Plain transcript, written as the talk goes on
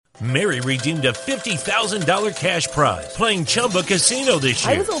Mary redeemed a $50,000 cash prize playing Chumba Casino this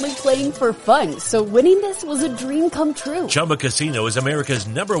year. I was only playing for fun, so winning this was a dream come true. Chumba Casino is America's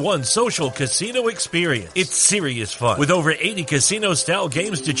 #1 social casino experience. It's serious fun. With over 80 casino-style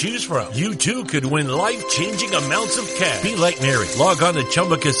games to choose from, you too could win life-changing amounts of cash. Be like Mary. Log on to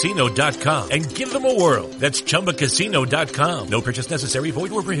ChumbaCasino.com and give them a whirl. That's ChumbaCasino.com. No purchase necessary.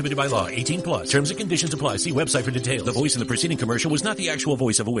 Void where prohibited by law. 18+. Terms and conditions apply. See website for details. The voice in the preceding commercial was not the actual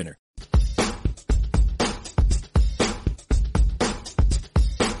voice of a winner.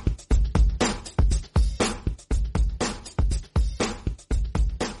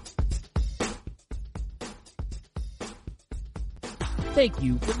 Thank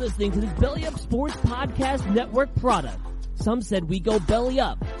you for listening to this Belly Up Sports Podcast Network product. Some said we go belly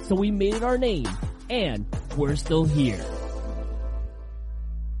up, so we made it our name, and we're still here.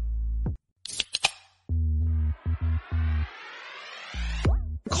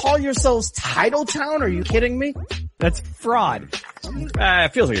 Call yourselves Title Town? Are you kidding me? That's fraud. It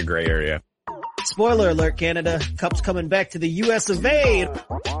feels like a gray area. Spoiler alert, Canada. Cup's coming back to the US of A.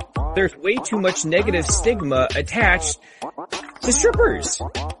 There's way too much negative stigma attached to strippers.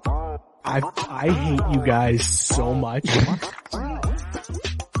 I hate you guys so much.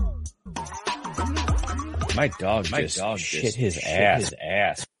 My dog just shit his ass.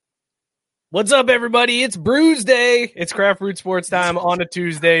 What's up, everybody? It's Brews Day. It's Craft Root Sports time on a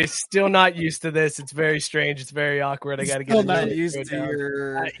Tuesday. Still not used to this. It's very strange. It's very awkward. I got to get not used to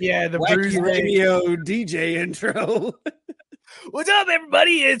your the Wacky Brews Radio DJ intro. What's up,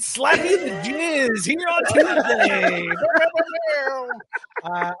 everybody? It's Slappy the Jizz here on Tuesday.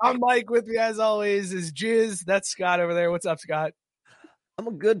 I'm Mike. With me, as always, is Jizz. That's Scott over there. What's up, Scott? I'm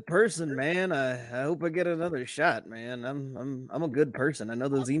a good person, man. I hope I get another shot, man. I'm a good person. I know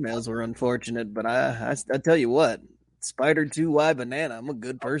those emails were unfortunate, but I tell you what, Spider 2Y Banana, I'm a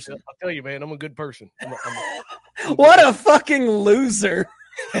good person. I'll tell you, man, I'm a good person. What a fucking loser.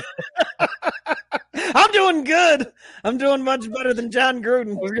 I'm doing good. I'm doing much better than John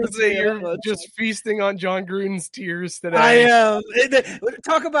Gruden. I was going to say, you're just feasting on John Gruden's tears today. I am.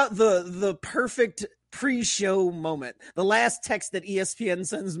 Talk about the perfect pre-show moment. The last text that ESPN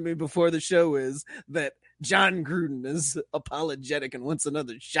sends me before the show is that John Gruden is apologetic and wants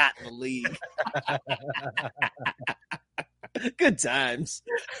another shot in the league. Good times.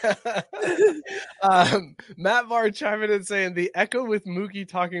 Matt Barr chiming in saying the echo with Mookie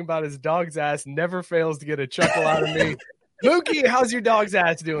talking about his dog's ass never fails to get a chuckle out of me. Mookie, how's your dog's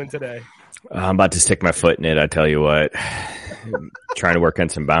ass doing today? I'm about to stick my foot in it. I tell you what, trying to work on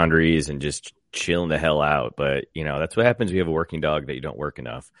some boundaries and just chilling the hell out. But you know, that's what happens when you have a working dog that you don't work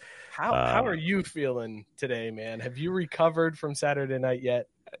enough. How are you feeling today, man? Have you recovered from Saturday night yet?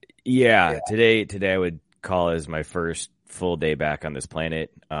 Yeah. Today I would call as my first full day back on this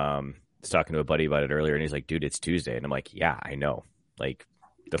planet. I was talking to a buddy about it earlier, and he's like, dude, it's Tuesday. And I'm like, yeah, I know. Like,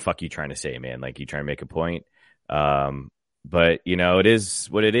 the fuck you trying to say, man? Like, you trying to make a point? But, you know, it is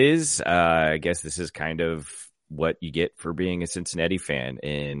what it is. I guess this is kind of what you get for being a Cincinnati fan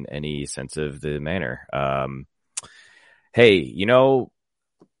in any sense of the manner. Hey, you know,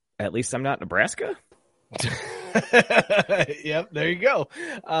 at least I'm not Nebraska. Yep, there you go.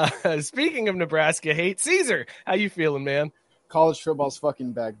 Speaking of Nebraska, hate Caesar. How you feeling, man? College football's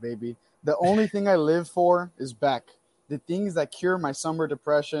fucking back, baby. The only thing I live for is back. The things that cure my summer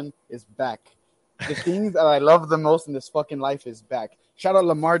depression is back. The things that I love the most in this fucking life is back. Shout out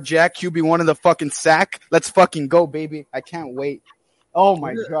Lamar Jack, QB1 in the fucking sack. Let's fucking go, baby. I can't wait. Oh,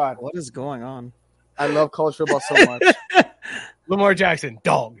 my God. What is going on? I love college football so much. Lamar Jackson,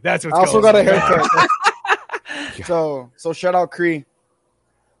 dog. That's what's I also going got on. a haircut. So shout out Cree.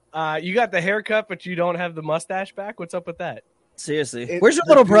 You got the haircut, but you don't have the mustache back? What's up with that? Seriously. Where's your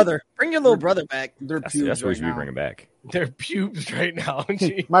little brother? Bring your little brother back. That's what we should be bringing back. They're pubes right now.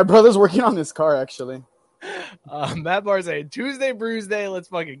 My brother's working on his car, actually. Matt Barr saying, Tuesday, Brews Day. Let's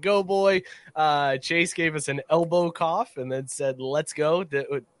fucking go, boy. Chase gave us an elbow cough and then said, let's go.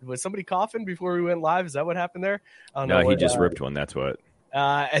 Was somebody coughing before we went live? Is that what happened there? No, he just ripped one. That's what.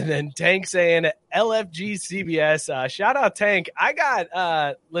 And then Tank saying LFG CBS. Shout out Tank. I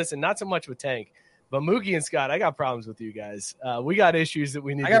got listen, not so much with Tank, but Mookie and Scott, I got problems with you guys. We got issues that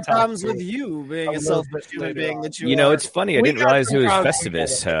we need to talk problems through. with you being a selfish human being that you know, it's funny. I didn't realize it was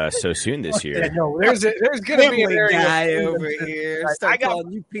Festivus so soon this year. Yeah, no, there's going to be an area guy over here. Start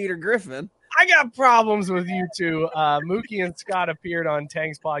calling you Peter Griffin. I got problems with you two. Mookie and Scott appeared on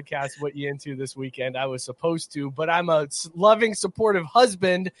Tank's podcast, What You Into, this weekend. I was supposed to, but I'm a loving, supportive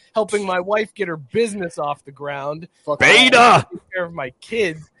husband helping my wife get her business off the ground. Beta! Take care of my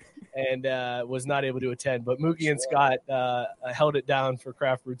kids. and was not able to attend. But Mookie and Scott held it down for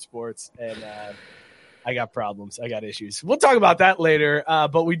Craft Root Sports, and I got problems. I got issues. We'll talk about that later.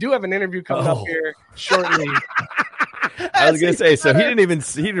 But we do have an interview coming up here shortly. I was gonna say, so he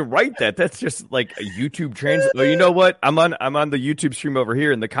didn't write that. That's just like a YouTube translate. Well, you know what? I'm on the YouTube stream over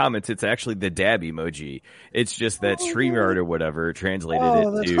here in the comments. It's actually the dab emoji. It's just that StreamYard or whatever translated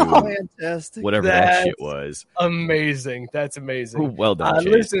it to fantastic. whatever that shit was. Amazing. That's amazing. Ooh, well done.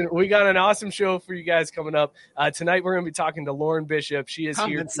 Chase. Listen, we got an awesome show for you guys coming up tonight. We're gonna be talking to Lauren Bishop. She is here.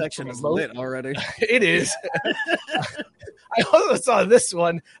 Comment section is lit already. It is. I also saw this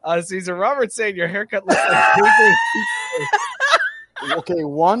one. Caesar Robert saying your haircut looks like Okay,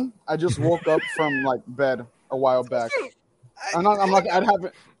 one, I just woke up from like bed a while back. I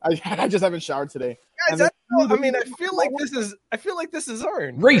just haven't showered today. Guys, I feel like this is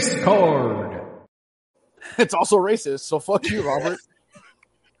earned. Race card. It's also racist, so fuck you, Robert.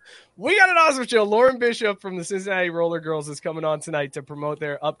 We got an awesome show. Lauren Bishop from the Cincinnati Roller Girls is coming on tonight to promote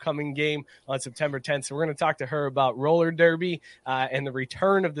their upcoming game on September 10th. So we're going to talk to her about roller derby and the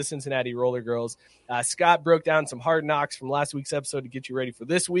return of the Cincinnati Roller Girls. Scott broke down some hard knocks from last week's episode to get you ready for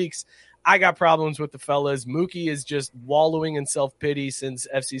this week's. I got problems with the fellas. Mookie is just wallowing in self-pity since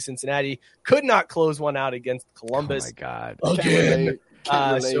FC Cincinnati could not close one out against Columbus. Oh, my God. Again.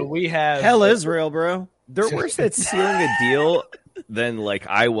 So we have... Hell Israel, bro. They're worse at sealing a deal than like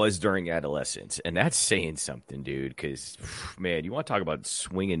I was during adolescence, and that's saying something, dude. Because man, you want to talk about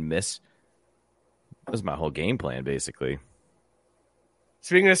swing and miss? That was my whole game plan, basically.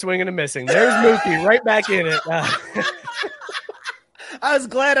 Speaking of swinging and missing, there's Mookie right back in it. I was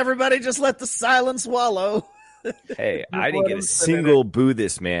glad everybody just let the silence wallow. Hey, I didn't get a single boo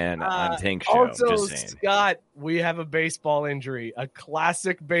this man on Tank Show. Also, just saying. Scott, we have a baseball injury, a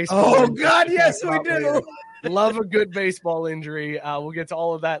classic baseball. Oh injury. God, yes we do. Love a good baseball injury. We'll get to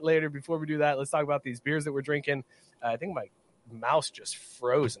all of that later. Before we do that, let's talk about these beers that we're drinking. I think my mouse just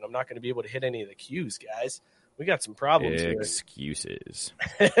froze, and I'm not going to be able to hit any of the cues, guys. We got some problems here. Excuses.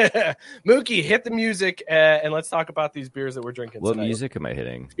 Mookie, hit the music, and let's talk about these beers that we're drinking What tonight. music am I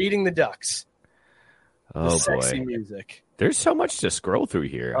hitting? Feeding the Ducks. Oh, sexy boy. Music. There's so much to scroll through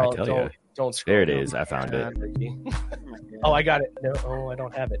here, I tell you. Don't scroll. There it is. I found it. Oh, I got it. No, I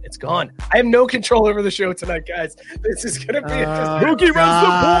don't have it. It's gone. I have no control over the show tonight, guys. This is going to be Mookie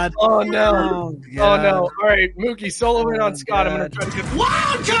runs the ball. Oh, no. Oh, no. All right, Mookie, solo in on Scott. I'm going to try to get...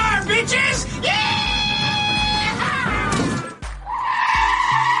 Wild card, bitches! Yeah!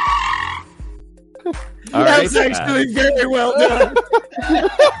 All That's right, actually very well done.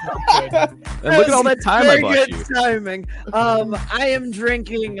 and look at all that time I Very bought good you. timing. I am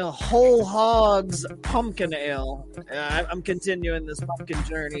drinking a Whole Hogs pumpkin ale. I'm continuing this pumpkin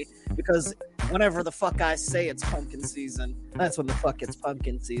journey because whenever the fuck I say it's pumpkin season, that's when the fuck it's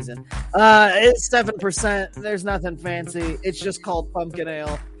pumpkin season. It's 7%. There's nothing fancy. It's just called pumpkin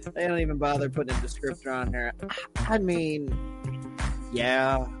ale. They don't even bother putting a descriptor on here. I mean,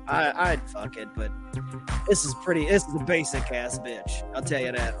 yeah, I'd fuck it, but this is a basic ass bitch. I'll tell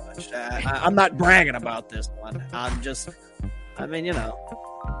you that much. I'm not bragging about this one.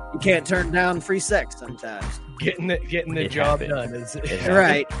 You can't turn down free sex sometimes. Getting the job done. Is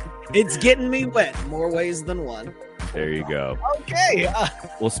Right. It's getting me wet in more ways than one. There you go. Okay.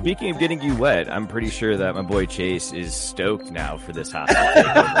 Well, speaking of getting you wet, I'm pretty sure that my boy Chase is stoked now for this hostile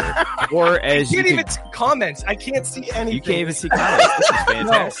takeover. Or as I you can't can, even see comments. I can't see anything. you can't even see comments. This is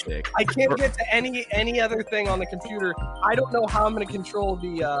fantastic. I can't get to any other thing on the computer. I don't know how I'm going to control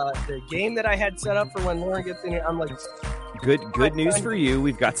the game that I had set up for when Lauren gets in here. I'm like, Good news for you.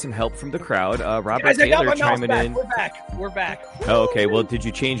 We've got some help from the crowd. Robert guys, I got Taylor my mouse chiming back. in. We're back. Oh, okay. Well, did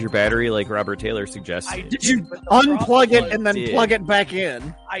you change your battery like Robert Taylor suggested? Did you unplug it and then plug it back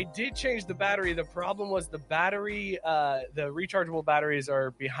in? I did change the battery. The problem was the battery, the rechargeable batteries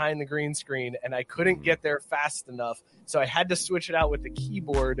are behind the green screen, and I couldn't get there fast enough. So I had to switch it out with the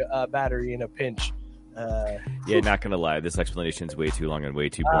keyboard battery in a pinch. Yeah, not gonna lie, this explanation is way too long and way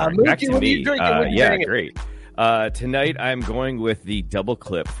too boring. Mookie, Back to what are you me. drinking? What are you Yeah, drinking? great. Tonight I'm going with the Double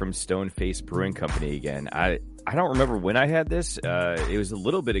Clip from Stoneface Brewing Company again. I don't remember when I had this. It was a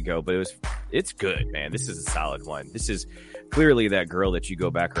little bit ago, but it's good, man. This is a solid one. This is clearly that girl that you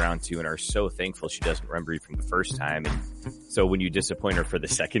go back around to and are so thankful she doesn't remember you from the first time. And so when you disappoint her for the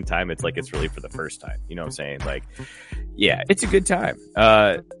second time, it's like it's really for the first time. You know what I'm saying? Like, yeah, it's a good time.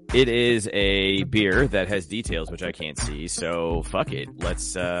 It is a beer that has details which I can't see, so fuck it.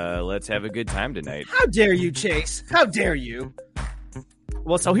 Let's have a good time tonight. How dare you, Chase? How dare you?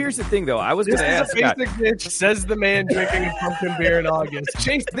 Well, so here's the thing, though. I was going This to is ask a Scott. basic bitch, says the man drinking pumpkin beer in August.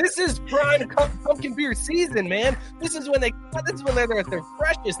 Chase, this is prime pumpkin beer season, man. This is when they This is when they're at their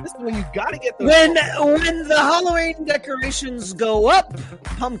freshest. This is when you got to get those. When the Halloween decorations go up,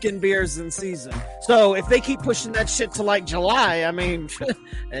 pumpkin beer's in season. So if they keep pushing that shit to like July, I mean,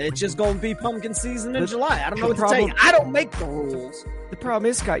 it's just going to be pumpkin season in July. I don't know what to tell you. I don't make the rules. The problem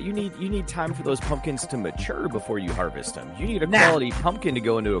is, Scott, you need time for those pumpkins to mature before you harvest them. You need a quality pumpkin to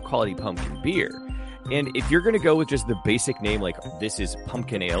go into a quality pumpkin beer. And if you're going to go with just the basic name, like this is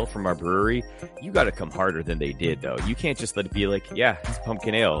pumpkin ale from our brewery, you got to come harder than they did, though. You can't just let it be like, yeah, it's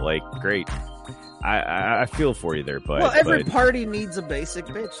pumpkin ale. Like, great. I feel for you there, but every party needs a basic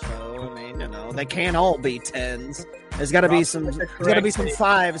bitch, though. I mean, they can't all be 10s. There's got to be some. There's got to be some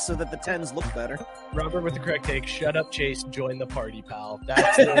 5s so that the 10s look better. Robert with the correct take. Shut up, Chase. Join the party, pal.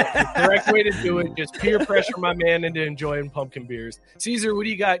 That's the correct way to do it. Just peer pressure my man into enjoying pumpkin beers. Caesar, what do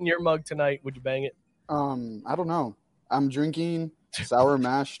you got in your mug tonight? Would you bang it? I don't know. I'm drinking sour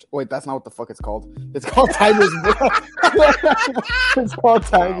mashed. Wait, that's not what the fuck it's called. It's called Tiger's Blood. It's called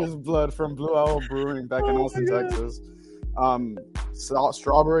Tiger's Blood from Blue Owl Brewing back in Austin, Texas.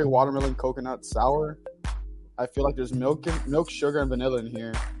 Strawberry, watermelon, coconut, sour. I feel like there's milk, sugar, and vanilla in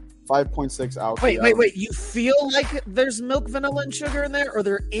here. 5.6 alcohol. Wait. You feel like there's milk, vanilla, and sugar in there, or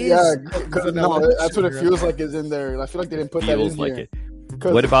there is? Yeah, that's what it feels like is in there. I feel like they didn't put that in here.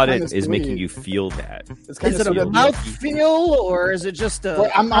 What about it is making you feel that? Is it a mouth feel, or is it just a?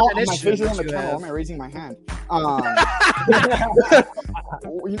 Wait, my face is on the camera. Why am I raising my hand?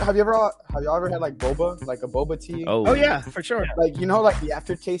 Have you ever had like boba, like a boba tea? Oh yeah, for sure. Like like the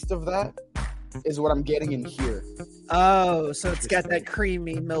aftertaste of that is what I'm getting in here. Oh, so it's got that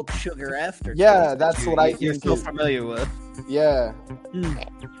creamy milk sugar aftertaste. Yeah, that's what you're so familiar with. Yeah.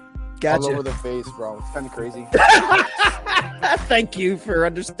 Gotcha. All over the face, bro. It's kind of crazy. Thank you for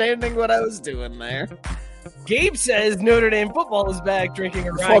understanding what I was doing there. Gabe says Notre Dame football is back, drinking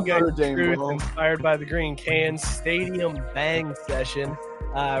a Ryan Geiger Truth inspired by the Green Can Stadium Bang session.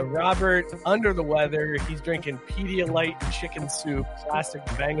 Robert, under the weather, he's drinking Pedialyte and chicken soup, classic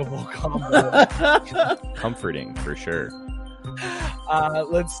bangable combo. Comforting, for sure.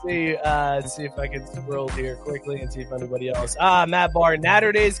 Let's see if I can scroll here quickly and see if anybody else. Matt Barr,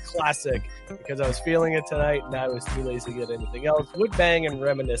 Natterdays classic, because I was feeling it tonight and I was too lazy to get anything else. Would bang and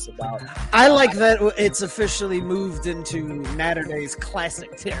reminisce about. I like that it's officially moved into Natterdays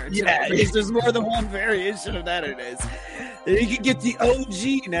classic territory. Yeah, because there's more than one variation of Natterdays. You can get the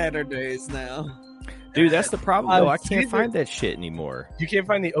OG Natterdays now. Dude, that's the problem, though. I can't find that shit anymore. You can't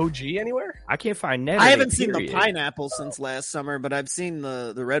find the OG anywhere? I can't find Natterday. I haven't seen the pineapple since last summer, but I've seen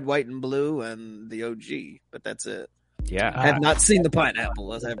the red, white, and blue and the OG, but that's it. Yeah. I have not seen the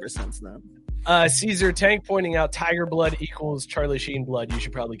pineapple ever since then. Caesar Tank pointing out Tiger blood equals Charlie Sheen blood. You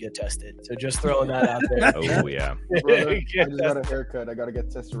should probably get tested. So just throwing that out there. Oh, yeah. Brother, I just got a haircut. I got to get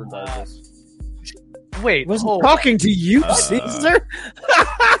tested regardless. Wait. Wasn't talking to you, Caesar?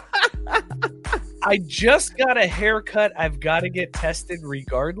 I just got a haircut. I've got to get tested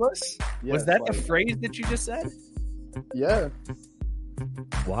regardless. Yeah, was that the phrase that you just said? Yeah.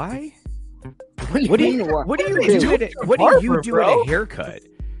 Why? What do you do to a haircut?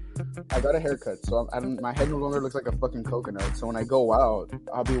 I got a haircut, so my head no longer looks like a fucking coconut. So when I go out,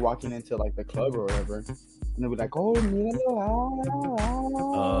 I'll be walking into like the club or whatever, and they'll be like, "Oh,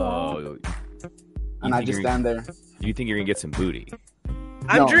 oh." And I just stand there. Do you think you're gonna get some booty?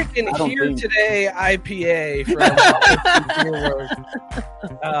 I'm drinking Here Today IPA from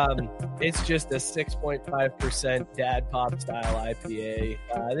it's just a 6.5% Dad Pop style IPA.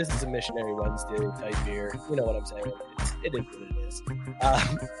 This is a Missionary Wednesday type beer. You know what I'm saying? It is what it is.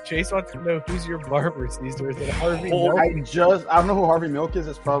 Chase wants to know who's your barber, Caesar. Is it Harvey Milk? I don't know who Harvey Milk is.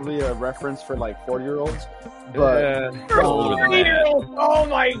 It's probably a reference for like 40-year-olds. But oh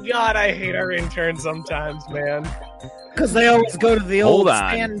my god, I hate our interns sometimes, man. Because they always go to the old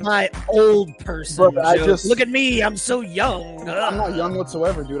standby old person. But I just look at me, I'm so young. I'm not young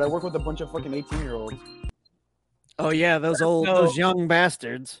whatsoever, dude. I work with a bunch of fucking 18-year-olds. Oh yeah, those young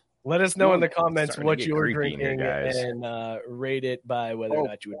bastards. Let us know in the comments what you're drinking and rate it by whether or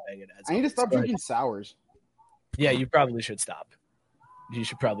not you would bang it. I need to stop drinking sours. Yeah, you probably should stop. You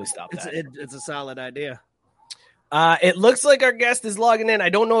should probably stop that. It's a solid idea. It looks like our guest is logging in. I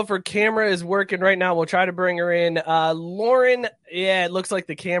don't know if her camera is working right now. We'll try to bring her in. Lauren, yeah, it looks like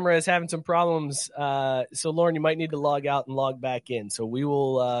the camera is having some problems. So Lauren, you might need to log out and log back in. So we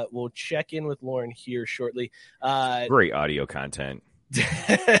will we'll check in with Lauren here shortly. Great audio content.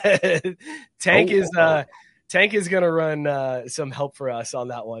 Tank is going to run some help for us on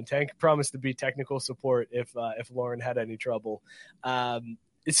that one. Tank promised to be technical support if Lauren had any trouble.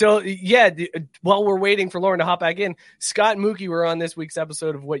 So, yeah, while we're waiting for Lauren to hop back in, Scott and Mookie were on this week's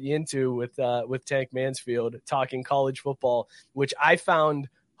episode of What You Into with Tank Mansfield talking college football, which I found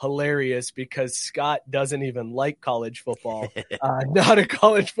hilarious because Scott doesn't even like college football, not a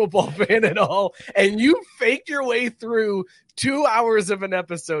college football fan at all. And you faked your way through 2 hours of an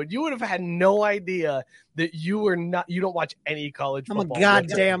episode. You would have had no idea that you don't watch any college football. I'm a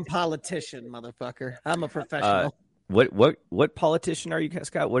goddamn politician, motherfucker. I'm a professional. What politician are you,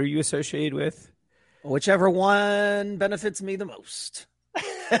 Scott? What are you associated with? Whichever one benefits me the most.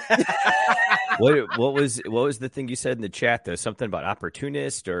 What was the thing you said in the chat though? Something about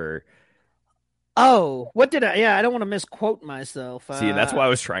opportunist or what did I? Yeah, I don't want to misquote myself. See, that's why I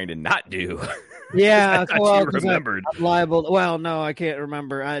was trying to not do. Yeah, you remembered. I'm liable. Well, no, I can't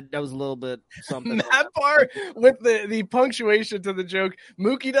remember. That was a little bit something. That part with the punctuation to the joke.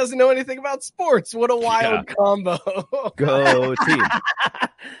 Mookie doesn't know anything about sports. What a wild combo! Go team.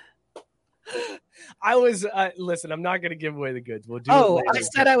 I was listen. I'm not going to give away the goods. We'll do. Oh, I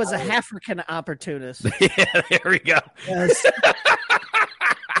said I was a African opportunist. Yeah, there we go. Yes.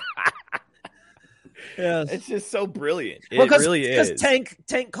 Yes. It's just so brilliant. Well, it really is. Because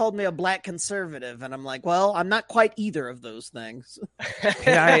Tank called me a black conservative, and I'm like, well, I'm not quite either of those things.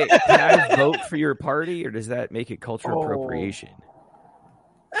 Can I vote for your party, or does that make it cultural appropriation?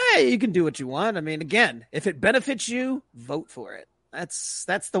 Hey, you can do what you want. I mean, again, if it benefits you, vote for it. That's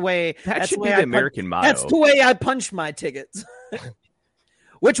the way. That should be the American motto. That's the way I punch my tickets.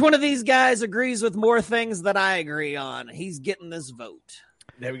 Which one of these guys agrees with more things that I agree on? He's getting this vote.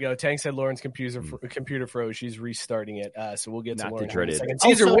 There we go. Tank said Lauren's computer froze. She's restarting it. So we'll get to Lauren in a second.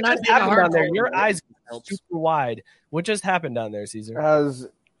 Caesar, what just happened down there? Your eyes are super wide. What just happened down there, Caesar? As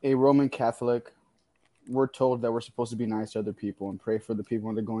a Roman Catholic, we're told that we're supposed to be nice to other people and pray for the people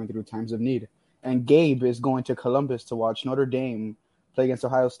when they're going through times of need. And Gabe is going to Columbus to watch Notre Dame play against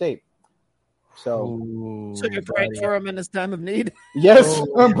Ohio State. So you're praying for him in his time of need? Yes,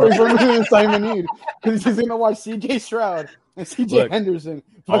 I'm praying for him in his time of need. Because he's going to watch C.J. Stroud and C.J. Henderson.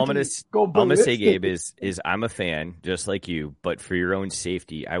 All I'm going to say, Gabe, is I'm a fan, just like you, but for your own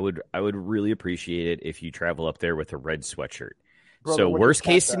safety, I would really appreciate it if you travel up there with a red sweatshirt. Bro, so worst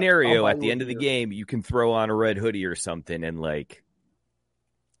case scenario, at the end of the game, you can throw on a red hoodie or something and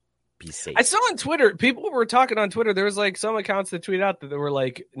be safe. I saw on Twitter, people were talking on Twitter. There was some accounts that tweeted out that they were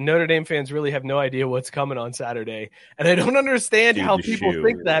like, Notre Dame fans really have no idea what's coming on Saturday. And I don't understand how people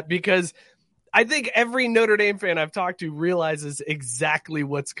think that, because I think every Notre Dame fan I've talked to realizes exactly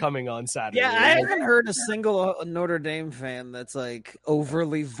what's coming on Saturday. Yeah, I haven't heard a single Notre Dame fan that's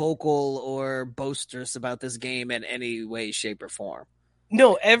overly vocal or boisterous about this game in any way, shape, or form.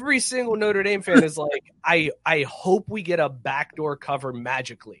 No, every single Notre Dame fan is like, I hope we get a backdoor cover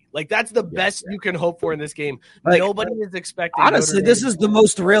magically. That's the best you can hope for in this game. Nobody is expecting. Honestly, this is the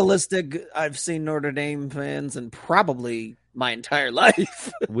most realistic I've seen Notre Dame fans in probably my entire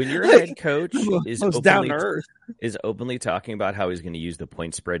life. When your head coach is openly talking about how he's going to use the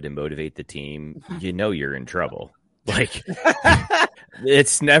point spread to motivate the team, you're in trouble.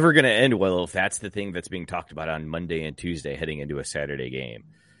 It's never going to end well if that's the thing that's being talked about on Monday and Tuesday heading into a Saturday game.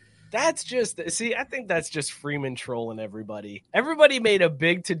 That's I think that's just Freeman trolling everybody. Everybody made a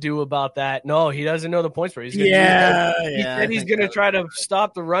big to-do about that. No, he doesn't know the points spread. He said he's going to try to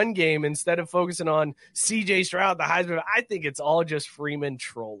stop the run game instead of focusing on C.J. Stroud, the Heisman. I think it's all just Freeman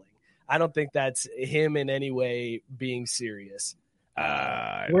trolling. I don't think that's him in any way being serious.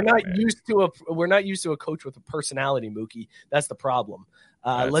 We're not used to a coach with a personality, Mookie. That's the problem.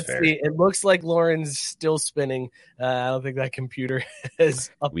 Let's see. It looks like Lauren's still spinning. I don't think that computer has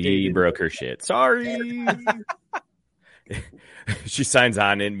updated. We broke her shit. Sorry. She signs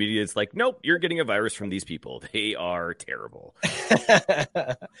on and media. It's like, nope, you're getting a virus from these people. They are terrible.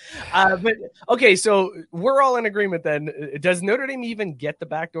 But okay, so we're all in agreement then. Does Notre Dame even get the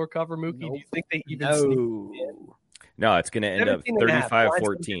backdoor cover, Mookie? Nope. Do you think they even sneak in? No, it's going to end up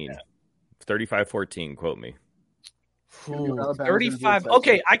 35-14. 35-14, quote me. 35.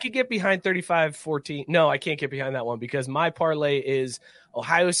 Okay, I could get behind 35-14. No, I can't get behind that one because my parlay is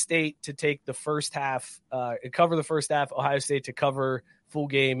Ohio State to take the first half, cover the first half, Ohio State to cover full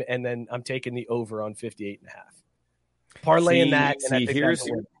game, and then I'm taking the over on 58.5. Parlaying that. And I think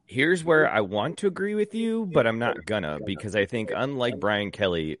here's where I want to agree with you, but I'm not gonna, because I think unlike Brian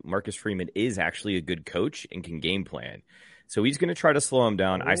Kelly, Marcus Freeman is actually a good coach and can game plan. So he's going to try to slow him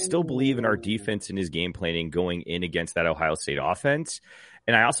down. I still believe in our defense and his game planning going in against that Ohio State offense.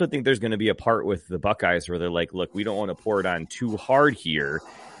 And I also think there's going to be a part with the Buckeyes where they're like, look, we don't want to pour it on too hard here.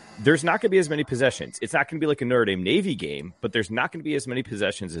 there's not going to be as many possessions. It's not going to be like a Notre Dame Navy game, but there's not going to be as many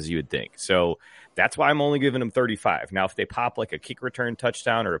possessions as you would think. So that's why I'm only giving them 35. Now, if they pop like a kick return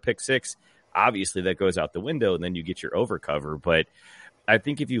touchdown or a pick six, obviously that goes out the window and then you get your over cover. But I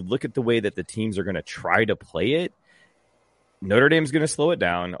think if you look at the way that the teams are going to try to play it, Notre Dame's going to slow it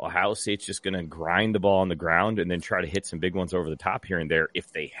down. Ohio State's just going to grind the ball on the ground and then try to hit some big ones over the top here and there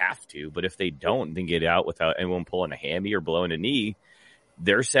if they have to. But if they don't, then get out without anyone pulling a hammy or blowing a knee,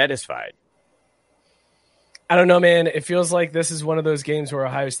 they're satisfied. I don't know, man. It feels like this is one of those games where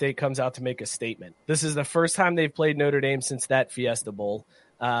Ohio State comes out to make a statement. This is the first time they've played Notre Dame since that Fiesta Bowl.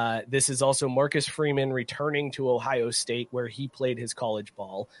 This is also Marcus Freeman returning to Ohio State where he played his college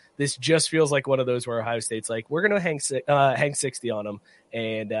ball. This just feels like one of those where Ohio State's like, we're going to hang 60 on them,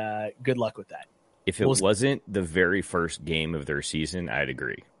 and good luck with that. If it wasn't the very first game of their season, I'd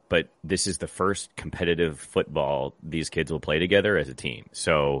agree. But this is the first competitive football these kids will play together as a team.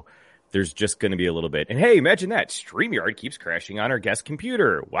 So there's just going to be a little bit. And hey, imagine that. StreamYard keeps crashing on our guest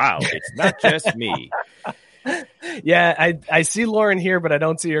computer. Wow, it's not just me. Yeah, I see Lauren here, but I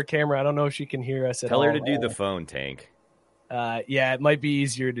don't see her camera. I don't know if she can hear us at all. Tell her to do the phone, Tank. Yeah, it might be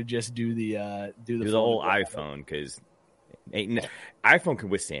easier to just do the whole iPhone, because iPhone can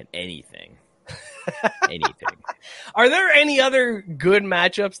withstand anything. Anything. Are there any other good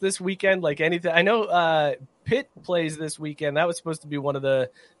matchups this weekend? Like anything? I know Pitt plays this weekend. That was supposed to be one of the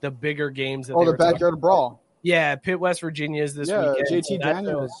bigger games. That the backyard brawl. Yeah, Pitt, West Virginia is this weekend. Yeah, JT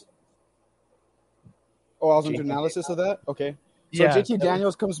Daniels. Oh, I was into analysis of that? Okay. So yeah. JT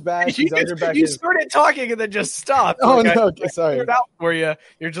Daniels comes back. You started talking and then just stopped. Oh, no. Okay, sorry. It out for you.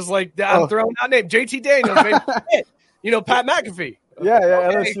 You're just like, I'm throwing out name. JT Daniels. Pat McAfee. Yeah,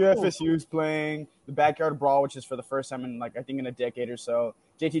 Okay, LSU, cool. FSU's playing the backyard brawl, which is for the first time in, I think in a decade or so.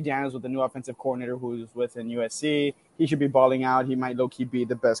 JT Daniels with the new offensive coordinator who's within USC. He should be balling out. He might low-key be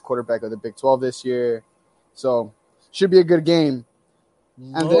the best quarterback of the Big 12 this year. So, should be a good game.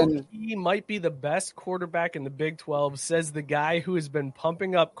 And then he might be the best quarterback in the Big 12, says the guy who has been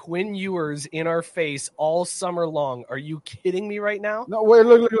pumping up Quinn Ewers in our face all summer long. Are you kidding me right now? No, wait,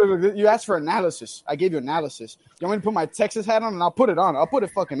 look. You asked for analysis. I gave you analysis. You want me to put my Texas hat on, and I'll put it on. I'll put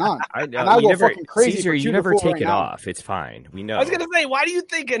it fucking on. I know. And I'll go never, fucking crazy. Caesar, you never take it off. It's fine. We know. I was going to say, why do you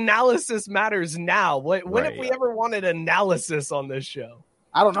think analysis matters now? When have we ever wanted analysis on this show?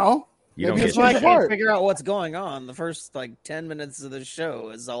 I don't know. That's why I can't figure out what's going on. The first 10 minutes of the show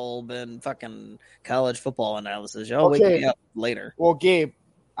has all been fucking college football analysis. Y'all wake me up later. Well, Gabe,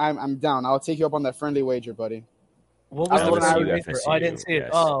 I'm down. I'll take you up on that friendly wager, buddy. What was FSU, I didn't see it.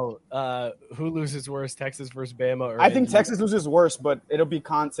 Yes. Who loses worse, Texas versus Bama? I think Texas loses worse, but it'll be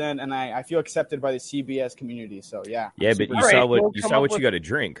content, and I feel accepted by the CBS community. So yeah. Yeah, but you saw what you got to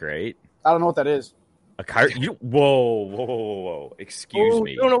drink, right? I don't know what that is. Whoa. Excuse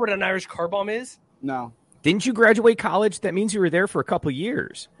me. You don't know what an Irish car bomb is? No. Didn't you graduate college? That means you were there for a couple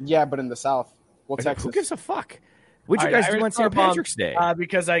years. Yeah, but in the South. Well, Texas. Who gives a fuck? What'd you guys do on St. Patrick's Day?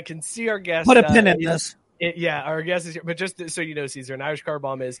 Because I can see our guest. Put a pin in this. Our guest is here. But just so you know, Caesar, an Irish car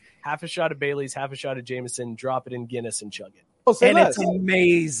bomb is half a shot of Bailey's, half a shot of Jameson, drop it in Guinness and chug it. Oh, say and less. it's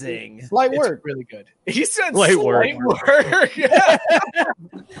amazing. Light It's work. really good. He said Light slight work. work.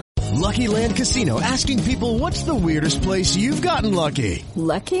 Lucky Land Casino, asking people, what's the weirdest place you've gotten lucky?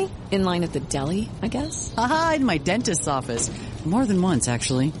 Lucky? In line at the deli, I guess? Aha, in my dentist's office. More than once,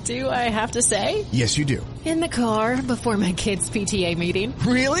 actually. Do I have to say? Yes, you do. In the car before my kids' PTA meeting.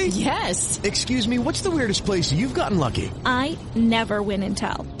 Really? Yes. Excuse me, what's the weirdest place you've gotten lucky? I never win and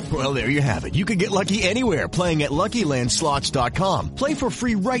tell. Well, there you have it. You can get lucky anywhere, playing at LuckyLandSlots.com. Play for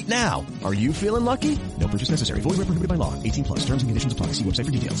free right now. Are you feeling lucky? No purchase necessary. Void where prohibited by law. 18+. Terms and conditions apply. See website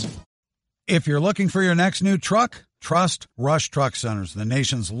for details. If you're looking for your next new truck, trust Rush Truck Centers, the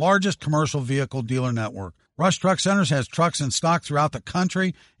nation's largest commercial vehicle dealer network. Rush Truck Centers has trucks in stock throughout the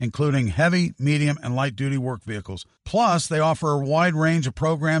country, including heavy, medium, and light-duty work vehicles. Plus, they offer a wide range of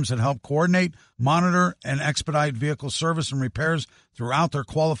programs that help coordinate, monitor, and expedite vehicle service and repairs throughout their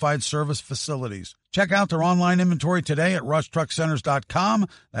qualified service facilities. Check out their online inventory today at rushtruckcenters.com.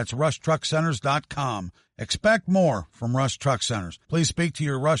 That's rushtruckcenters.com. Expect more from Rush Truck Centers. Please speak to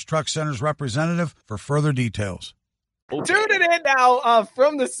your Rush Truck Centers representative for further details. Tuning in now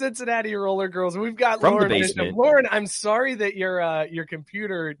from the Cincinnati Roller Girls. We've got From Lauren the Bishop. basement. Lauren, I'm sorry that your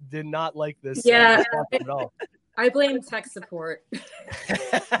computer did not like this. Yeah. At all. I blame tech support.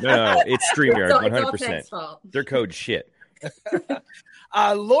 No, it's StreamYard, It's all 100%. Tech's fault. Their code shit.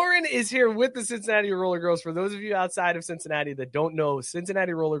 Lauren is here with the Cincinnati Roller Girls. For those of you outside of Cincinnati that don't know,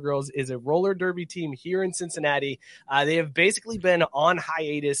 Cincinnati Roller Girls is a roller derby team here in Cincinnati. They have basically been on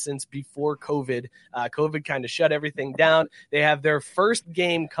hiatus since before COVID. COVID kind of shut everything down. They have their first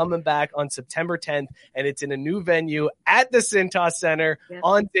game coming back on September 10th, and it's in a new venue at the Cintas Center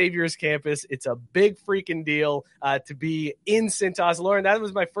on Xavier's campus. It's a big freaking deal to be in Cintas. Lauren, that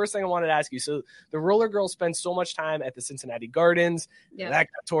was my first thing I wanted to ask you. So the Roller Girls spend so much time at the Cincinnati Gardens. That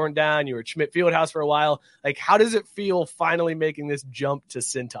got torn down. You were at Schmidt Fieldhouse for a while. Like, how does it feel finally making this jump to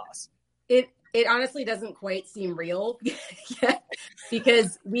Cintas? It honestly doesn't quite seem real yet,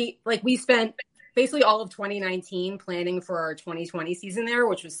 because we spent basically all of 2019 planning for our 2020 season there,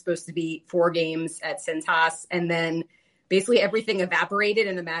 which was supposed to be 4 games at Cintas, and then basically everything evaporated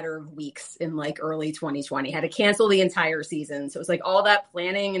in a matter of weeks in like early 2020. Had to cancel the entire season. So it was like all that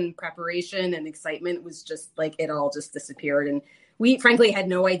planning and preparation and excitement was just like, it all just disappeared. And we frankly had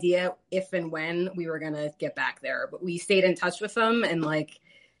no idea if and when we were going to get back there, but we stayed in touch with them, and like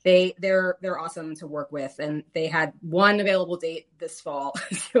they're awesome to work with. And they had one available date this fall.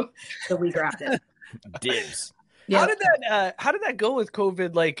 so we grabbed it. Dibs. How did that go with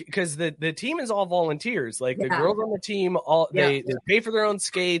COVID? Like, because the team is all volunteers. Like the girls on the team, they pay for their own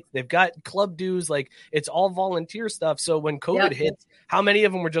skates. They've got club dues. Like, it's all volunteer stuff. So when COVID hits, how many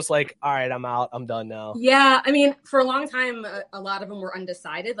of them were just like, all right, I'm out, I'm done now? Yeah, I mean, for a long time, a lot of them were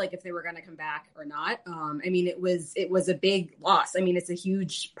undecided, like if they were going to come back or not. I mean, it was a big loss. I mean, it's a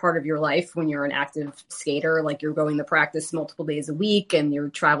huge part of your life when you're an active skater. Like, you're going to practice multiple days a week, and you're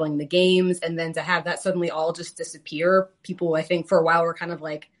traveling the games, and then to have that suddenly all just disappear, people, I think, for a while were kind of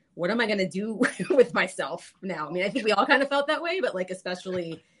like, what am I going to do with myself now? I mean, I think we all kind of felt that way, but like,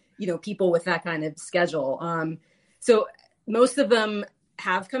 especially, people with that kind of schedule. So most of them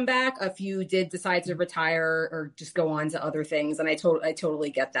have come back. A few did decide to retire or just go on to other things. And I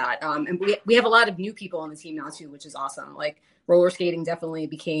totally get that. And we have a lot of new people on the team now too, which is awesome. Like, roller skating definitely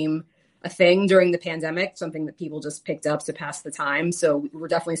became a thing during the pandemic, something that people just picked up to pass the time. So we're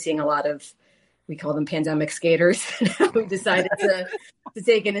definitely seeing a lot of, we call them pandemic skaters, who decided to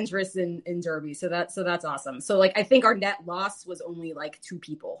take an interest in derby. So that's awesome. So like, I think our net loss was only like 2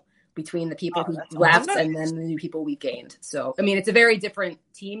 people between the people who left and then the new people we gained. So, I mean, it's a very different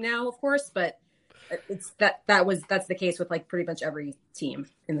team now, of course, but it's that's the case with like pretty much every team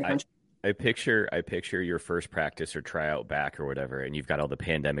in the country. I picture your first practice or tryout back or whatever, and you've got all the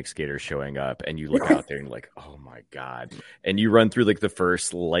pandemic skaters showing up, and you look out there and you're like, oh my God. And you run through like the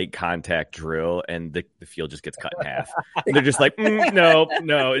first light contact drill, and the field just gets cut in half. And they're just like,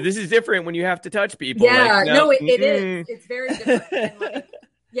 no, this is different when you have to touch people. Yeah, like, it is. It's very different. And like,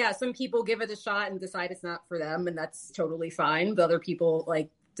 yeah, some people give it a shot and decide it's not for them, and that's totally fine. But other people like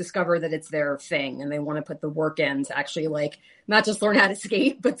discover that it's their thing, and they want to put the work in to actually like not just learn how to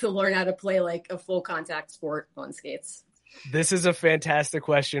skate, but to learn how to play like a full contact sport on skates. This is a fantastic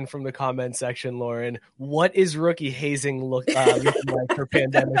question from the comment section, Lauren. What is rookie hazing looking like for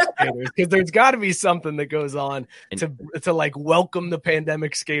pandemic skaters? Because there's got to be something that goes on to like welcome the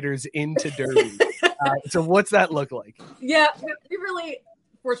pandemic skaters into derby. So what's that look like? Yeah, we really,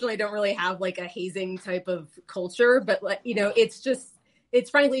 fortunately, don't really have like a hazing type of culture, but like, it's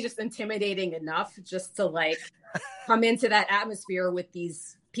frankly just intimidating enough just to like come into that atmosphere with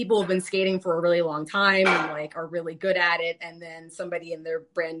these people who've been skating for a really long time and like are really good at it. And then somebody in their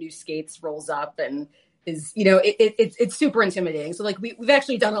brand new skates rolls up and is, it's super intimidating. So like we've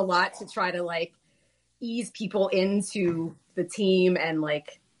actually done a lot to try to like ease people into the team and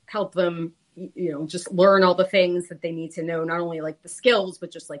like help them, just learn all the things that they need to know, not only like the skills,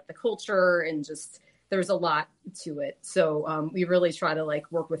 but just like the culture, and just, there's a lot to it. So we really try to like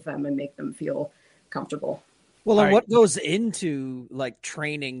work with them and make them feel comfortable. Well, and what goes into like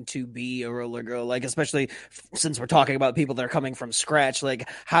training to be a roller girl? Like, especially since we're talking about people that are coming from scratch, like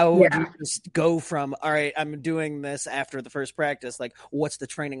how would you just go from, all right, I'm doing this after the first practice. Like, what's the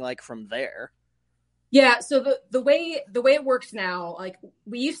training like from there? Yeah. So the way it works now, like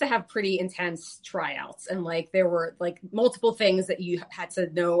we used to have pretty intense tryouts, and like there were like multiple things that you had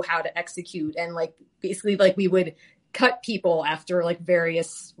to know how to execute. And like, basically like we would cut people after like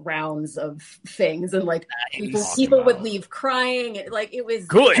various rounds of things, and like people would leave crying. Like it was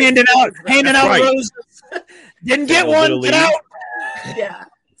good. Handing out roses. Didn't get one. Get out. Yeah.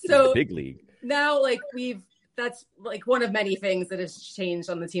 So big league. Now like that's like one of many things that has changed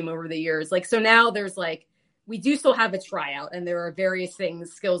on the team over the years. Like, so now there's like, we do still have a tryout, and there are various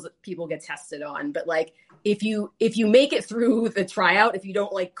skills that people get tested on. But like, if you make it through the tryout, if you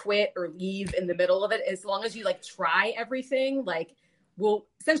don't like quit or leave in the middle of it, as long as you like try everything, like we'll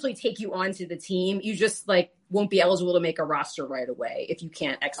essentially take you onto the team. You just like won't be eligible to make a roster right away if you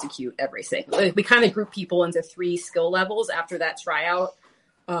can't execute everything. Like, we kind of group people into 3 skill levels after that tryout.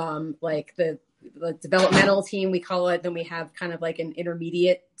 Like the developmental team, we call it. Then we have kind of like an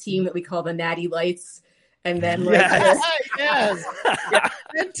intermediate team that we call the Natty Lights. And then like yes.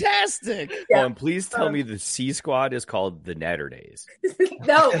 Fantastic. Yeah. Oh, and please tell me the C squad is called the Natter Days.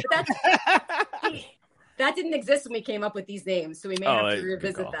 No, that didn't exist when we came up with these names, so we may have to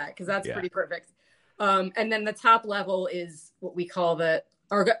revisit that because that's pretty perfect. And then the top level is what we call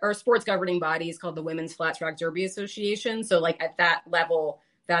our sports governing body is called the Women's Flat Track Derby Association. So like at that level,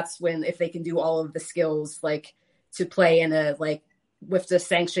 that's when, if they can do all of the skills, like to play in a, like with the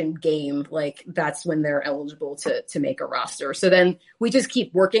sanctioned game, like that's when they're eligible to make a roster. So then we just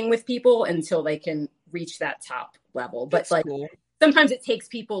keep working with people until they can reach that top level. But that's like cool. Sometimes it takes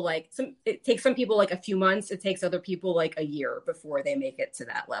people some people like a few months. It takes other people like a year before they make it to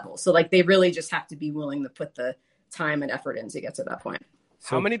that level. So like they really just have to be willing to put the time and effort in to get to that point.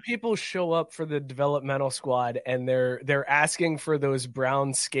 How many people show up for the developmental squad and they're asking for those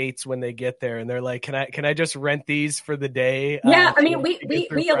brown skates when they get there, and they're like, can I just rent these for the day? Yeah, I mean,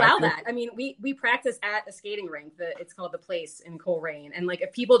 we allow that. I mean, we practice at a skating rink. It's called The Place in Coleraine, and like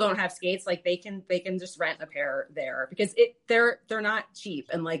if people don't have skates, like they can just rent a pair there because they're not cheap,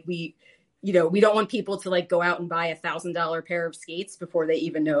 and like we don't want people to like go out and buy $1,000 pair of skates before they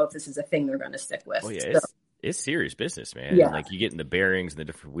even know if this is a thing they're going to stick with. Oh yeah. It's serious business, man. Yeah. Like you get in the bearings and the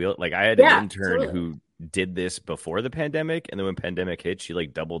different wheel. Like I had an intern who did this before the pandemic, and then when pandemic hit, she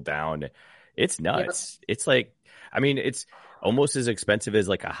like doubled down. It's nuts. Yeah. It's like, I mean, it's almost as expensive as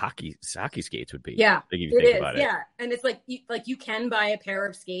like a hockey skates would be. Yeah, like if you think about it. Yeah, and it's like you can buy a pair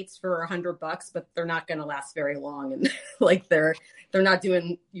of skates for $100, but they're not going to last very long, and like they're not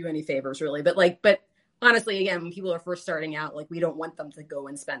doing you any favors really. But honestly, again, when people are first starting out, like we don't want them to go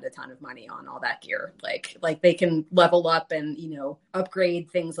and spend a ton of money on all that gear. Like they can level up and,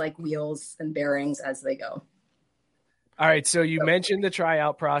 upgrade things like wheels and bearings as they go. All right. So you mentioned the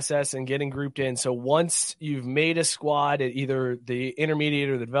tryout process and getting grouped in. So once you've made a squad at either the intermediate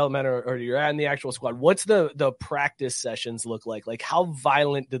or the development or you're in the actual squad, what's the practice sessions look like? Like how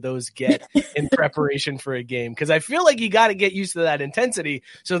violent do those get in preparation for a game? Because I feel like you got to get used to that intensity.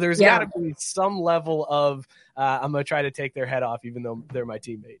 So there's got to be some level of I'm going to try to take their head off, even though they're my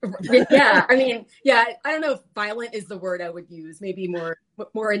teammate. Yeah. I mean, I don't know if violent is the word I would use, maybe more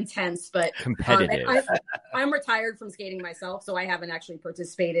intense, but competitive. I'm retired from skating myself, so I haven't actually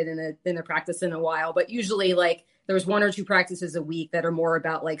participated in a practice in a while, but usually like there's 1 or 2 practices a week that are more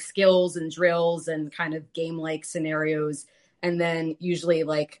about like skills and drills and kind of game-like scenarios. And then usually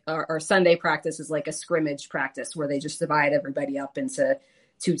like our Sunday practice is like a scrimmage practice where they just divide everybody up into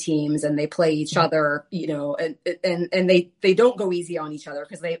 2 teams and they play each other, and they don't go easy on each other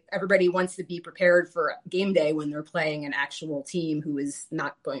because everybody wants to be prepared for game day when they're playing an actual team who is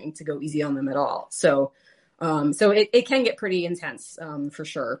not going to go easy on them at all. So it can get pretty intense for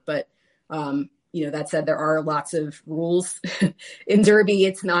sure. But, that said, there are lots of rules in Derby.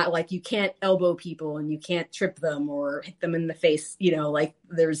 It's not like you can't elbow people and you can't trip them or hit them in the face. Like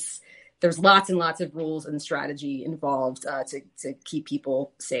there's lots and lots of rules and strategy involved to keep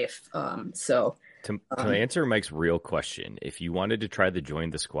people safe. To answer Mike's real question, if you wanted to try to join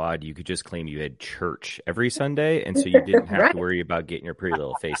the squad, you could just claim you had church every Sunday, and so you didn't have to worry about getting your pretty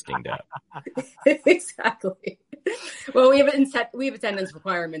little face dinged up. Exactly. Well, we have attendance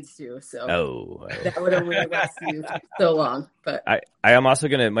requirements too, so that would only last you so long. But I am also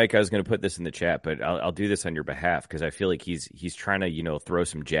gonna, Mike. I was gonna put this in the chat, but I'll do this on your behalf because I feel like he's trying to throw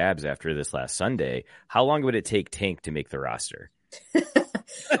some jabs after this last Sunday. How long would it take Tank to make the roster?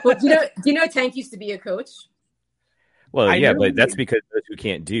 Well, do you know Tank used to be a coach? Well, but that's because those who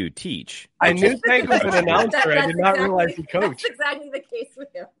can't teach. I knew Tank was an announcer. I did not realize he coached. That's exactly the case with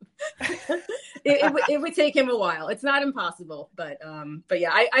him. it would take him a while. It's not impossible, but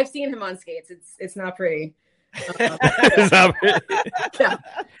yeah, I've seen him on skates. It's not pretty. It's not pretty. Yeah.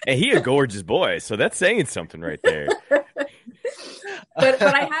 And he a gorgeous boy, so that's saying something right there. But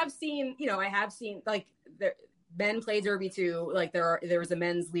I have seen like men play Derby too. Like there's a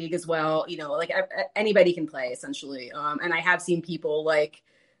men's league as well. Like anybody can play essentially. And I have seen people like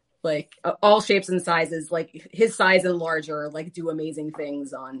all shapes and sizes, like his size and larger, like do amazing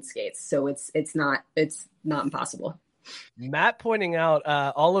things on skates. So it's not impossible. Matt pointing out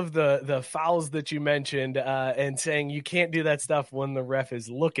all of the fouls that you mentioned and saying you can't do that stuff when the ref is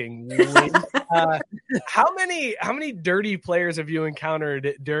looking. How many dirty players have you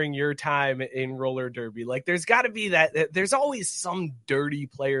encountered during your time in roller derby? Like there's got to be that there's always some dirty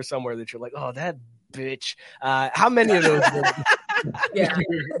player somewhere that you're like, oh, that bitch. How many of those Yeah.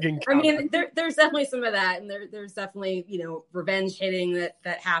 I mean, there's definitely some of that, and there's definitely, revenge hitting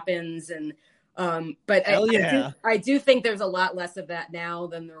that happens, and but I do think there's a lot less of that now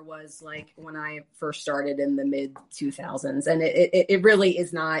than there was like when I first started in the mid 2000s, and it really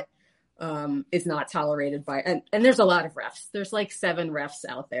is not tolerated by, and there's a lot of refs. There's like 7 refs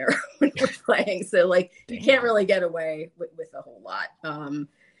out there when we're playing, so like you can't really get away with a whole lot.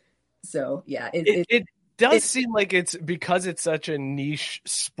 So yeah, it does seem like it's because it's such a niche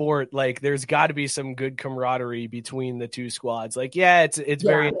sport. Like there's got to be some good camaraderie between the two squads. Like, it's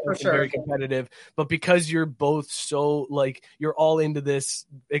very intense, very competitive, but because you're both so like you're all into this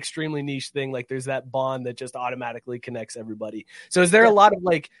extremely niche thing, like there's that bond that just automatically connects everybody. So is there a lot of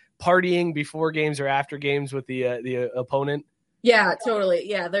like partying before games or after games with the opponent? Yeah, totally.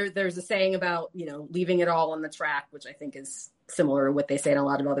 Yeah, there's a saying about leaving it all on the track, which I think is similar to what they say in a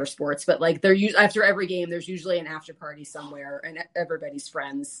lot of other sports. But like after every game, there's usually an after party somewhere, and everybody's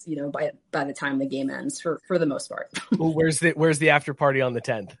friends. By the time the game ends, for the most part. Well, where's the after party on the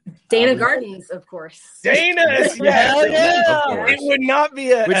 10th? Dana Gardens, of course. Dana's, yeah. It would not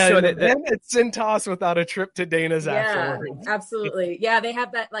be an event at Cintas without a trip to Dana's afterwards. Absolutely. Yeah, they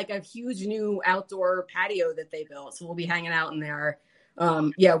have that like a huge new outdoor patio that they built, so we'll be hanging out in there.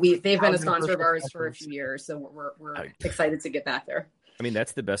 They've been a sponsor of ours for a few years, so we're excited to get back there. I mean,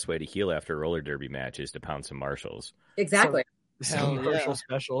 that's the best way to heal after a roller derby match is to pound some Marshalls. Exactly. Some commercial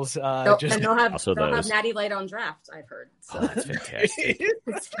specials. And they'll have Natty Light on draft, I've heard. So. Oh, that's fantastic.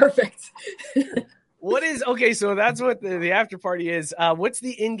 It's perfect. So that's what the after party is. What's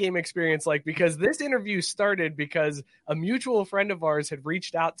the in-game experience like? Because this interview started because a mutual friend of ours had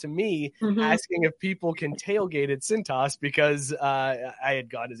reached out to me asking if people can tailgate at Cintas because I had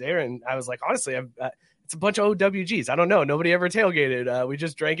gone as Aaron. I was like, honestly, it's a bunch of OWGs. I don't know. Nobody ever tailgated. We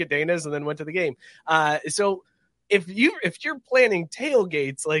just drank at Dana's and then went to the game. So if you're planning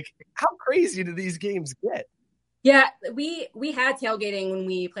tailgates, like how crazy do these games get? Yeah, we had tailgating when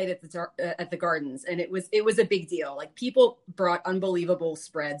we played at the Gardens, and it was a big deal. Like people brought unbelievable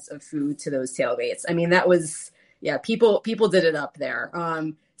spreads of food to those tailgates. I mean, that was people did it up there.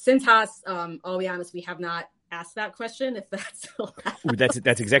 Cintas, I'll be honest, we have not asked that question. If that's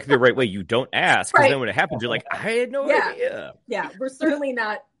that's exactly the right way. You don't ask because then when it happens, you're like, I had no idea. Yeah, we're certainly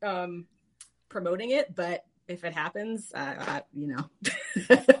not promoting it, but if it happens,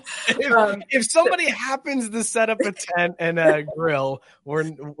 if somebody happens to set up a tent and a grill, we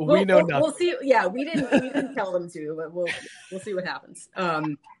know nothing. We'll see. Yeah, we didn't tell them to, but we'll see what happens.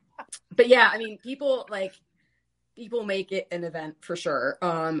 But yeah, I mean, people make it an event for sure.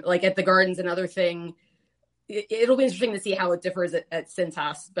 Like at the Gardens, another thing. It'll be interesting to see how it differs at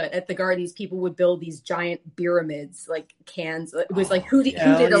Cintas, but at the Gardens, people would build these giant pyramids, like cans. It was like who did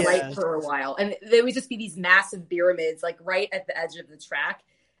a light for a while, and there would just be these massive pyramids, like right at the edge of the track.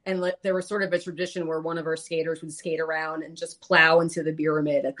 And there was sort of a tradition where one of our skaters would skate around and just plow into the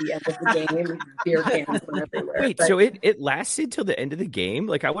pyramid at the end of the game. Beer cans went everywhere. Wait, so it lasted till the end of the game?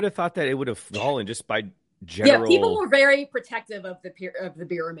 Like I would have thought that it would have fallen just by general. Yeah, people were very protective of the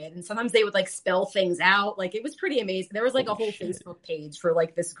pyramid, and sometimes they would like spell things out. Like it was pretty amazing. There was like a whole Facebook page for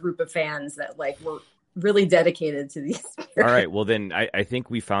like this group of fans that like were really dedicated to these pyramids. All right, well then I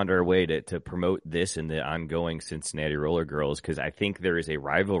think we found our way to promote this in the ongoing Cincinnati Roller Girls, because I think there is a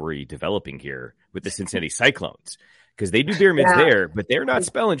rivalry developing here with the Cincinnati Cyclones. Because they do pyramids there, but they're not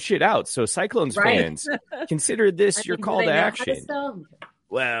spelling shit out. So Cyclones fans, consider this your call to action.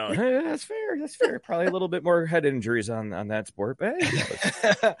 Well, that's fair. That's fair. Probably a little bit more head injuries on that sport, but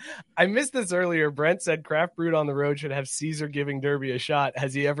I missed this earlier. Brent said Craft Brewed on the Road should have Caesar giving Derby a shot.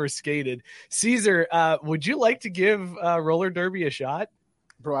 Has he ever skated? Caesar, would you like to give roller derby a shot?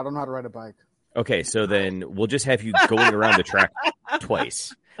 Bro, I don't know how to ride a bike. Okay, so then we'll just have you going around the track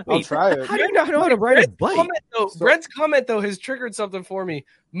twice. Wait, I'll try it. How do you know how to ride a bike? Brent's comment, though, has triggered something for me.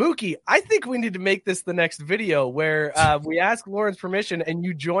 Mookie, I think we need to make this the next video where we ask Lauren's permission and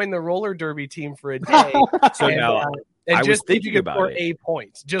you join the roller derby team for a day. So now I was thinking about it. A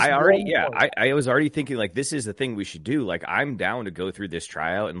point. I was already thinking like this is the thing we should do. Like I'm down to go through this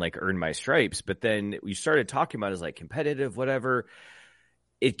tryout and like earn my stripes. But then we started talking about it as like competitive, whatever.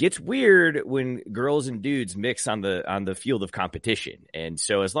 It gets weird when girls and dudes mix on the field of competition. And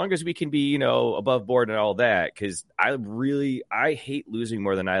so as long as we can be, above board and all that, because I hate losing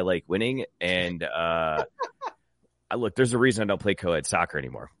more than I like winning. And look, there's a reason I don't play co-ed soccer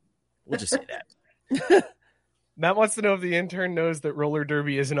anymore. We'll just say that. Matt wants to know if the intern knows that roller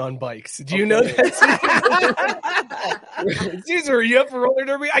derby isn't on bikes. Do you know that? Caesar, are you up for roller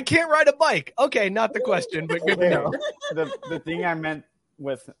derby? I can't ride a bike. Okay, not the question, but good to know. The thing I meant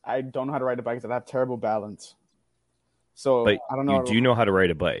with I don't know how to ride a bike is that I have terrible balance. So But I don't know. you do know how to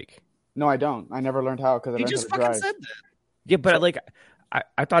ride a bike. No, I don't. I never learned how because I He learned just how to fucking drive. said that. Yeah, but like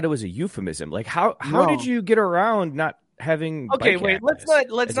I thought it was a euphemism. Like how No. did you get around not having Okay, bike wait. access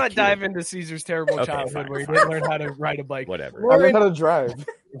Let's as a not kid? dive into Caesar's terrible Okay, childhood fine, where he fine. didn't learn how to ride a bike. Whatever. I learned how to drive.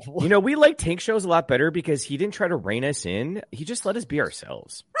 You know, we like tank shows a lot better because he didn't try to rein us in. He just let us be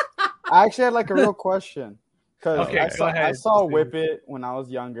ourselves. I actually had like a real question because Okay, go I ahead, saw Steve. Whip It when I was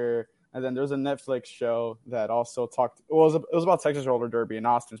younger, and then there was a Netflix show that also talked. It was about Texas roller derby in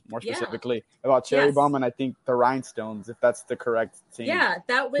Austin, more Yeah. specifically about Cherry Yes. Bomb and I think the Rhinestones, if that's the correct team. Yeah,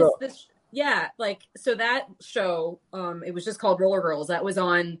 that was So- so that show, it was just called Roller Girls. That was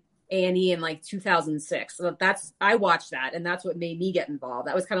on A&E in like 2006. So I watched that, and that's what made me get involved.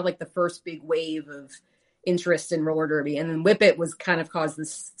 That was kind of like the first big wave of interest in roller derby, and then Whip It was kind of caused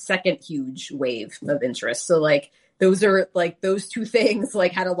this second huge wave of interest. So like those are like those two things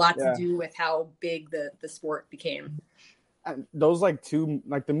like had a lot Yeah. to do with how big the sport became. And those like two,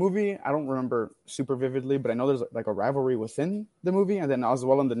 like the movie, I don't remember super vividly, but I know there's like a rivalry within the movie, and then as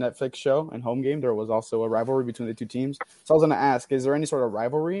well in the Netflix show and Home Game, there was also a rivalry between the two teams. So I was going to ask, is there any sort of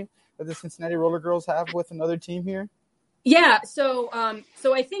rivalry that the Cincinnati Roller Girls have with another team here? Yeah, so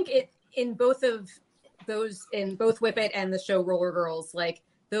I think in both Whip It and the show Roller Girls, like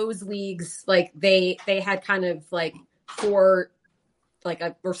those leagues, like they had kind of like four, like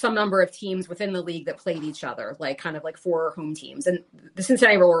or some number of teams within the league that played each other, like kind of like four home teams. And the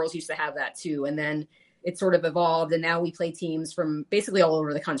Cincinnati Roller Girls used to have that too. And then it sort of evolved, and now we play teams from basically all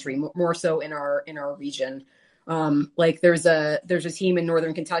over the country, more so in our region. Like there's a team in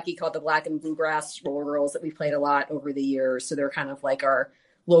Northern Kentucky called the Black and Bluegrass Roller Girls that we played a lot over the years. So they're kind of like our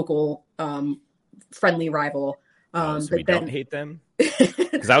local friendly rival. So but we don't hate them?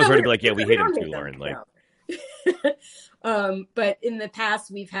 Because I was ready to be like, yeah, we hate them too, Lauren. Like, but in the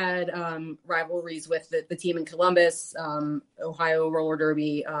past, we've had rivalries with the team in Columbus, Ohio Roller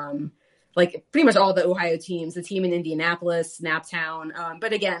Derby, like pretty much all the Ohio teams, the team in Indianapolis, Naptown.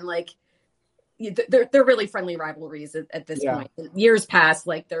 But again, like they're really friendly rivalries at this point. In years past,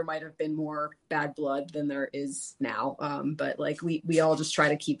 like there might have been more bad blood than there is now. But like we all just try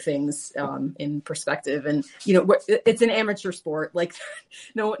to keep things in perspective, and you know, it's an amateur sport. Like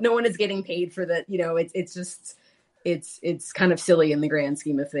no one is getting paid for that. You know, it's just it's kind of silly in the grand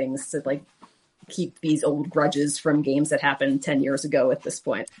scheme of things to like keep these old grudges from games that happened 10 years ago at this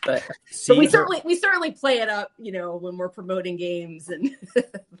point. But we certainly play it up, you know, when we're promoting games, and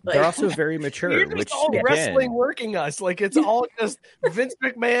like, they're also very mature. You're just which all again, wrestling working us. Like it's all just Vince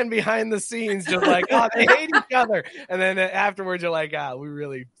McMahon behind the scenes, just like, oh, they hate each other. And then afterwards you're like, we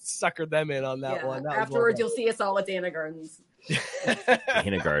really suckered them in on that one. That afterwards you'll see us all at Dana Gardens.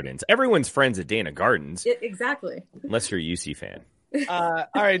 Dana Gardens. Everyone's friends at Dana Gardens. Exactly. Unless you're a UC fan. All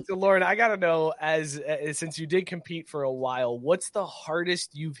right, so Lauren, I gotta know, since you did compete for a while, what's the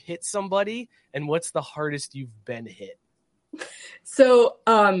hardest you've hit somebody, and what's the hardest you've been hit? So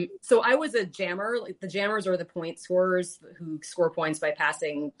I was a jammer. Like the jammers are the point scorers who score points by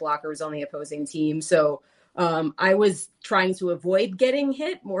passing blockers on the opposing team. So I was trying to avoid getting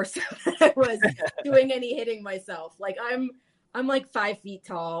hit more so than I was doing any hitting myself. Like I'm like 5 feet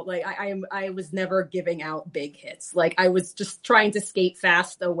tall. Like I was never giving out big hits. Like I was just trying to skate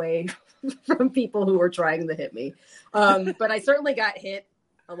fast away from people who were trying to hit me. But I certainly got hit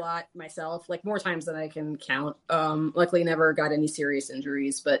a lot myself, like more times than I can count. Luckily never got any serious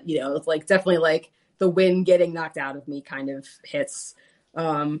injuries, but you know, it's like definitely like the wind getting knocked out of me kind of hits.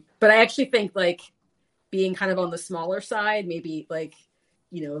 But I actually think like being kind of on the smaller side, maybe like,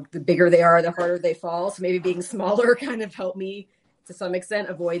 you know, the bigger they are, the harder they fall. So maybe being smaller kind of helped me to some extent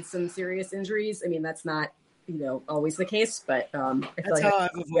avoid some serious injuries. I mean, that's not, you know, always the case, but I feel That's like how I've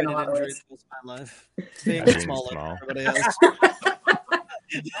avoided injuries most of my life. Being smaller than everybody else.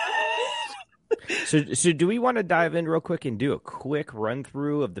 So do we want to dive in real quick and do a quick run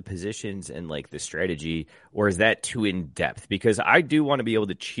through of the positions and like the strategy, or is that too in depth? Because I do want to be able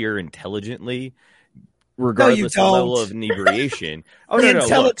to cheer intelligently, regardless of level of inebriation. The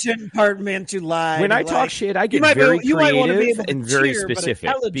intelligent part meant you lie. When I talk shit, I get very creative and very cheer,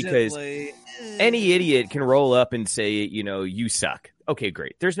 specific because any idiot can roll up and say, you know, you suck. Okay,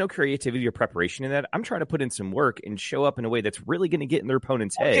 great. There's no creativity or preparation in that. I'm trying to put in some work and show up in a way that's really going to get in their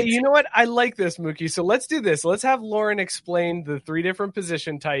opponent's head. Okay, you know what? I like this, Mookie. So let's do this. Let's have Lauren explain the 3 different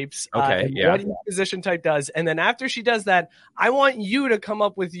position types. Okay, what each position type does. And then after she does that, I want you to come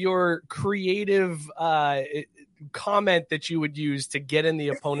up with your creative comment that you would use to get in the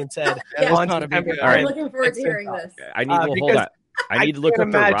opponent's head. I'm looking forward to hearing this. I need, hold on. I need to look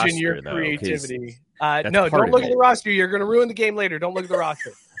up the roster, your though, creativity. that's No, part don't look of at the roster. You're going to ruin the game later. Don't look at the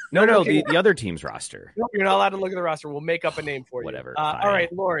roster. No, the other team's roster. Nope, you're not allowed to look at the roster. We'll make up a name for you. Whatever. All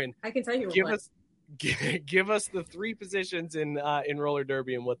right, Lauren. I can tell you. Give us the 3 positions in roller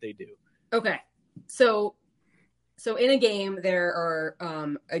derby and what they do. Okay, so in a game there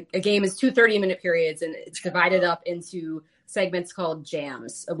are a game is 2 30-minute periods, and it's divided up into segments called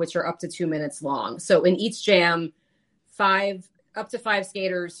jams, which are up to 2 minutes long. So in each jam, up to 5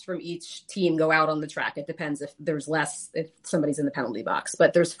 skaters from each team go out on the track. It depends if somebody's in the penalty box,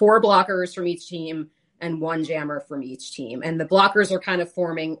 but there's 4 blockers from each team and 1 jammer from each team. And the blockers are kind of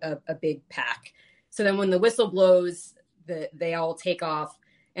forming a big pack. So then when the whistle blows, they all take off,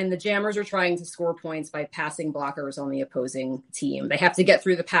 and the jammers are trying to score points by passing blockers on the opposing team. They have to get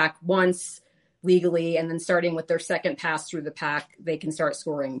through the pack once legally, and then starting with their second pass through the pack, they can start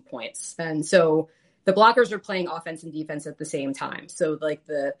scoring points. And so the blockers are playing offense and defense at the same time. So like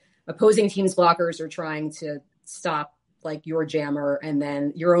the opposing team's blockers are trying to stop like your jammer, and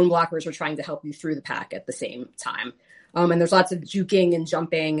then your own blockers are trying to help you through the pack at the same time. And there's lots of juking and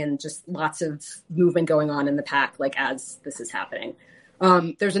jumping and just lots of movement going on in the pack, like as this is happening.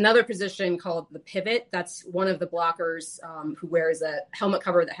 There's another position called the pivot. That's one of the blockers who wears a helmet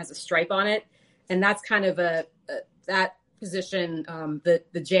cover that has a stripe on it. And that's kind of that position.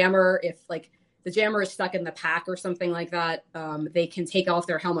 The jammer, if like the jammer is stuck in the pack or something like that, they can take off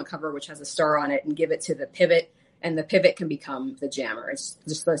their helmet cover, which has a star on it, and give it to the pivot. And the pivot can become the jammer. It's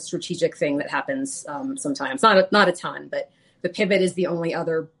just a strategic thing that happens sometimes. Not a ton, but the pivot is the only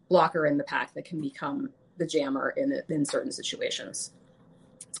other blocker in the pack that can become the jammer in certain situations.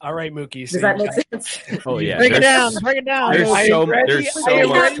 All right, Mookie. Does that make sense? Oh yeah, break it down. There's so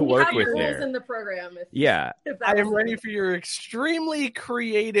much to work with there. In the program, I am ready for your extremely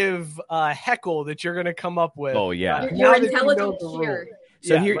creative heckle that you're going to come up with. Oh yeah, your intelligence here.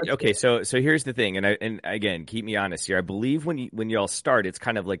 So so here's the thing, and again, keep me honest here. I believe when y'all start, it's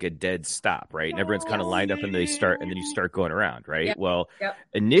kind of like a dead stop, right? And everyone's kind of lined up, and they start, and then you start going around, right? Yep. Well,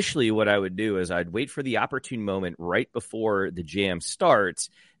 initially, what I would do is I'd wait for the opportune moment right before the jam starts,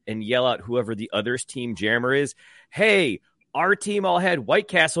 and yell out whoever the other's team jammer is. Hey, our team all had White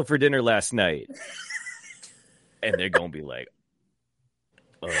Castle for dinner last night, and they're gonna be like,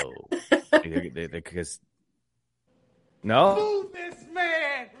 oh, because. No. Move this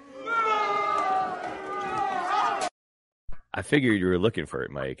man. I figured you were looking for it,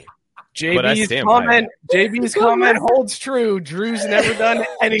 Mike. JB's comment holds true. Drew's never done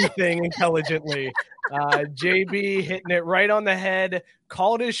anything intelligently. JB hitting it right on the head,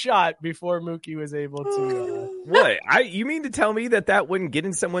 called his shot before Mookie was able to. What? You mean to tell me that wouldn't get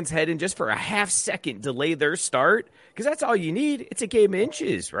in someone's head and just for a half second delay their start? Because that's all you need. It's a game of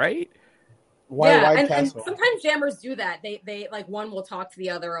inches, right? And sometimes jammers do that. They like one will talk to the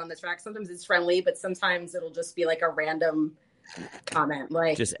other on the track. Sometimes it's friendly, but sometimes it'll just be like a random comment,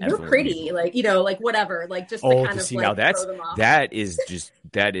 like just you're pretty, like like whatever, like just to kind of like throw them off. that is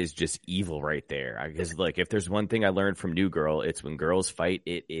just evil right there. Because like if there's one thing I learned from New Girl, it's when girls fight,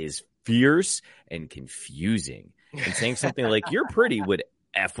 it is fierce and confusing. And saying something like "you're pretty" would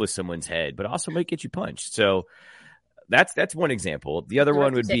F with someone's head, but also might get you punched. So. That's one example. The other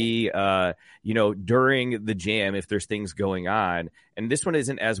one would be, during the jam, if there's things going on, and this one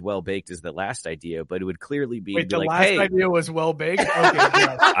isn't as well baked as the last idea, but it would clearly be. Wait, the last idea was well baked? Okay,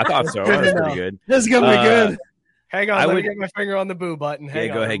 I thought so. That was pretty good. This is going to be good. Hang on, let me get my finger on the boo button.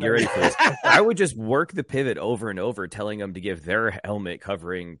 Go ahead, get ready for this. I would just work the pivot over and over, telling them to give their helmet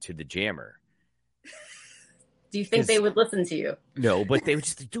covering to the jammer. Do you think they would listen to you? No, but they would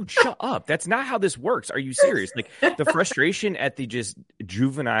just, dude, shut up. That's not how this works. Are you serious? Like the frustration at the just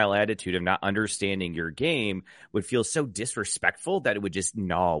juvenile attitude of not understanding your game would feel so disrespectful that it would just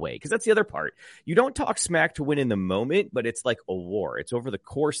gnaw away. Because that's the other part. You don't talk smack to win in the moment, but it's like a war. It's over the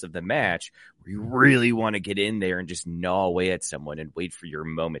course of the match where you really want to get in there and just gnaw away at someone and wait for your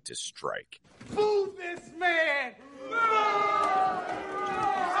moment to strike. Move this man.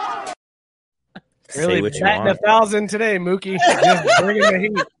 Really batting 1,000 today, Mookie. Just bringing the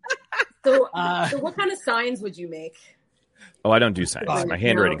heat. So what kind of signs would you make? Oh, I don't do signs. My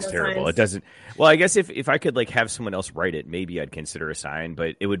handwriting's terrible. It doesn't. Well, I guess if I could like have someone else write it, maybe I'd consider a sign,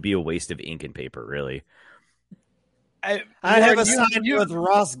 but it would be a waste of ink and paper, really. I'd have a sign with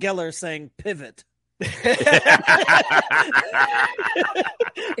Ross Geller saying "pivot."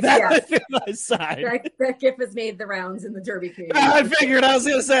 That would be my sign. That GIF has made the rounds in the Derby community. I figured I was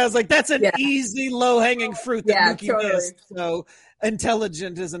going to say, I was like, that's an easy, low-hanging fruit that Mookie missed. So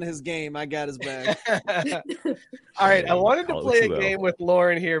intelligent isn't his game. I got his back. All right, I wanted to play a game with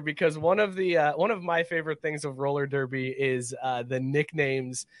Lauren here because one of my favorite things of roller derby is the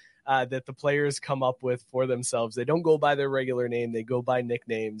nicknames that the players come up with for themselves. They don't go by their regular name. They go by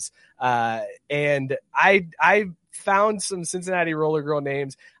nicknames. And I found some Cincinnati Roller Girl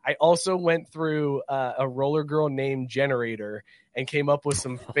names. I also went through a Roller Girl name generator and came up with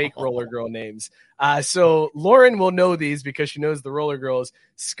some fake Roller Girl names. So Lauren will know these because she knows the Roller Girls.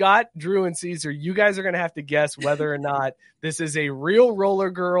 Scott, Drew, and Caesar, you guys are going to have to guess whether or not this is a real Roller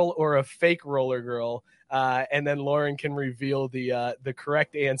Girl or a fake Roller Girl. And then Lauren can reveal the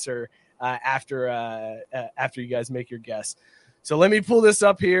correct answer after you guys make your guess. So let me pull this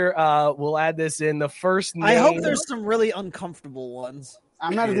up here. We'll add this in. The first name. I hope there's some really uncomfortable ones.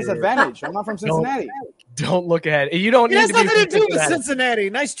 I'm not at a disadvantage. I'm not from Cincinnati. Don't look ahead. You don't It need has to be nothing to do with Cincinnati. Cincinnati.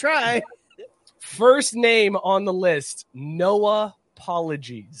 Nice try. First name on the list, Noah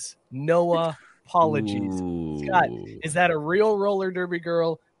Apologies. Noah Apologies. Scott, is that a real roller derby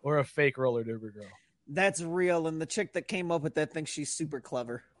girl or a fake roller derby girl? That's real, and the chick that came up with that thinks she's super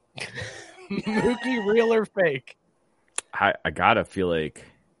clever. Mookie, real or fake? I gotta feel like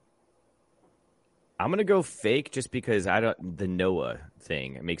I'm gonna go fake just because the Noah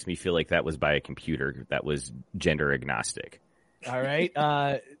thing. It makes me feel like that was by a computer that was gender agnostic. All right.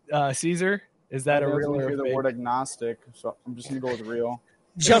 Caesar, is that a real or a the fake? word agnostic, so I'm just gonna go with real.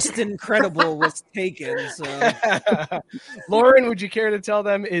 Just Incredible was taken. So Lauren, would you care to tell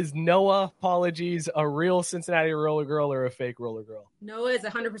them, is Noah Apologies a real Cincinnati Roller Girl or a fake Roller Girl? Noah is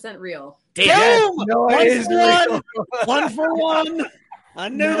 100% real. Damn! Noah One is for one. real. 1 for 1. I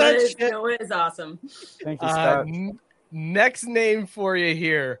knew Noah that is, shit. Noah is awesome. Thank you, Scott. Next name for you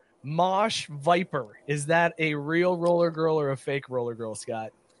here, Mosh Viper. Is that a real Roller Girl or a fake Roller Girl,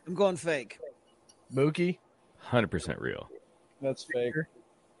 Scott? I'm going fake. Mookie? 100% real. That's fake.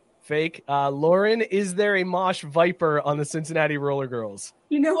 Fake. Lauren, is there a Mosh Viper on the Cincinnati Roller Girls?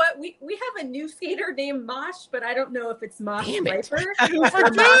 You know what? We have a new skater named Mosh, but I don't know if it's Mosh Viper or Two for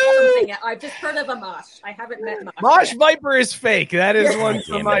Mosh two. something. I've just heard of a Mosh. I haven't met Mosh. Mosh Viper is fake. That is one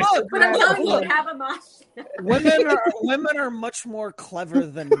for Damn my. it. But I'm telling you, we have a Mosh. Women are much more clever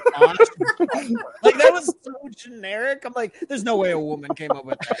than Mosh. Like that was so generic. I'm like, there's no way a woman came up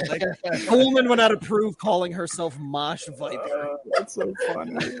with that. Like a woman would not approve calling herself Mosh Viper. That's so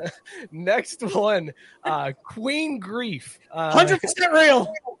funny. Next one, Queen Grief. 100% real.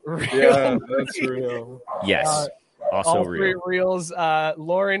 Yeah, that's real. Yes. Also all real. three reels.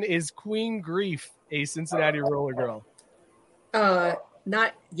 Lauren, is Queen Grief a Cincinnati Roller Girl?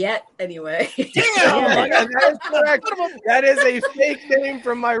 Not yet, anyway. Damn, that is correct. That is a fake name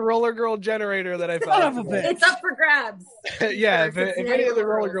from my Roller Girl generator that I found. It's up for grabs. Yeah, if any of the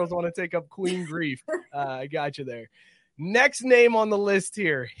Roller Girls want to take up Queen Grief, I got you there. Next name on the list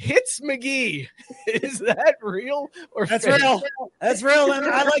here, Hits McGee. Is that real or That's fake? real. That's real. And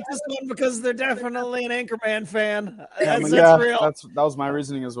I like this one because they're definitely an Anchorman fan. That's Yeah, real. that was my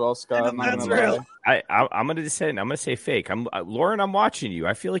reasoning as well, Scott. I'm not That's gonna real. lie. I'm gonna say fake. Lauren. I'm watching you.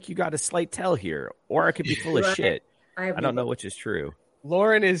 I feel like you got a slight tell here, or I could be full of Right. shit. I don't know which is true.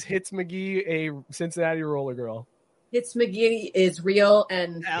 Lauren, is Hits McGee a Cincinnati Roller Girl? Hits McGee is real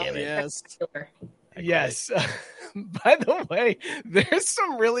and Hell yes. Yes. By the way, there's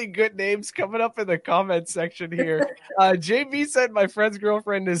some really good names coming up in the comment section here. JB said my friend's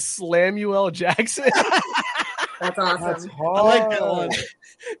girlfriend is Slamuel Jackson. That's awesome. That's I like that one.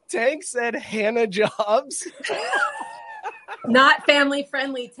 Tank said Hannah Jobs. Not family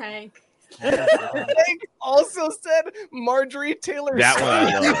friendly, Tank. Tank also said Marjorie Taylor. That one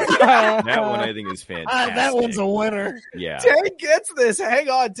I love. That one I think is fantastic. That one's a winner. Yeah. Tank gets this. Hang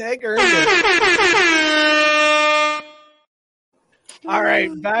on, Tank earned it. All right,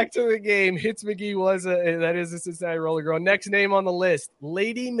 back to the game. Hits McGee that is a Cincinnati Roller Girl. Next name on the list,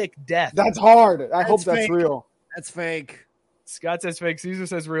 Lady McDeath. That's hard. I hope that's fake. real. That's fake. Scott says fake. Caesar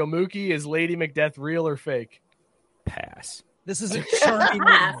says real. Mookie, is Lady McDeath real or fake? Pass. This is a charming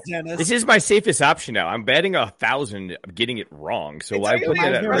Dennis. This is my safest option now. I'm betting 1,000 getting it wrong, so I put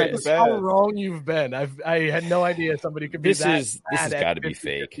that at risk. How wrong you've been. I had no idea somebody could be This that has bad at got to be 50-50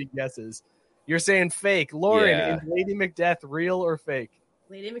 fake. guesses. You're saying fake. Lauren, Yeah. is Lady McDeath real or fake?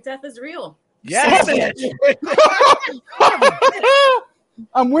 Lady Macbeth is real. Yes.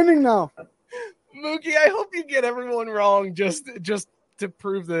 I'm winning now. Mookie, I hope you get everyone wrong just to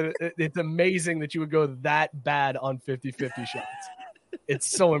prove that it's amazing that you would go that bad on 50-50 shots. It's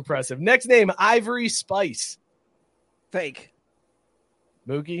so impressive. Next name, Ivory Spice. Fake.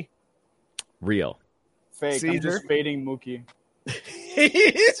 Mookie? Real. Fake. Caesar? I'm just fading Mookie.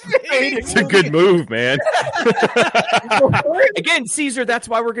 It's a good move, man. Again, Caesar, that's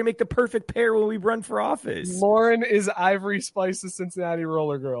why we're going to make the perfect pair when we run for office. Lauren, is Ivory Spice the Cincinnati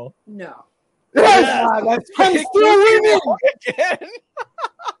Roller Girl? No. Yeah, that's I'm still winning. again.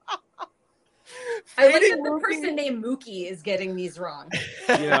 I like that the person named Mookie is getting these wrong.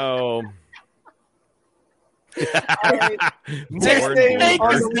 You know. Next name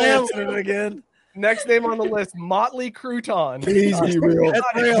on the list again. Next name on the list, Motley Crouton. Please be real. That's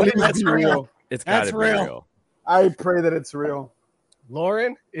real. Please That's be real. It's got to be real. I pray that it's real.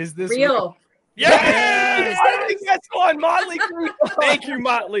 Lauren, is this real? Yes! I think that's one. Motley Crouton. Thank you,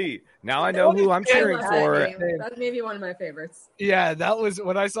 Motley. Now I know who I'm cheering for. That's maybe one of my favorites. Yeah, that was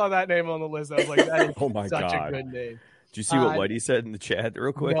when I saw that name on the list. I was like, that is oh my such God. a good name. Did you see what Whitey said in the chat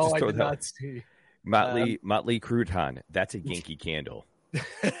real quick? No, Just I throw did that. not see. Motley Crouton. That's a Yankee candle.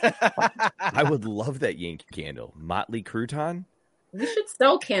 I would love that Yankee candle. Motley Crouton. We should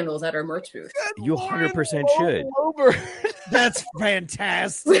sell candles at our merch booth. You 100% should. That's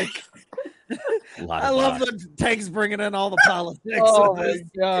fantastic. I love the Tank's bringing in all the politics. Oh of my this.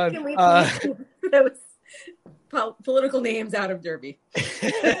 God. Can we please that was political names out of Derby.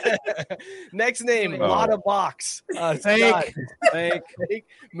 Next name, Oh. Lotta Box. Fake. Fake.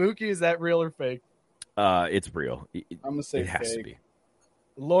 Mookie, is that real or fake? It's real. I'm gonna say it has to fake. be.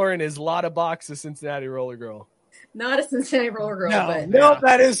 Lauren, is Lotta Box a Cincinnati Roller Girl? Not a Cincinnati Roller Girl, but Nope,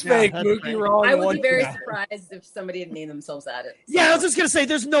 that is fake. that's Mookie fake. wrong. I would one be very time. surprised if somebody had named themselves at it. Yeah, I was just gonna say,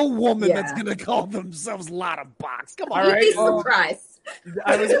 there's no woman Yeah. that's gonna call themselves Lotta Box. Come on, All You'd right, be well, surprised.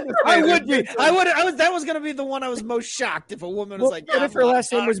 I was gonna say, I would be. I would. That was gonna be the one I was most shocked if a woman was like, what yeah, if her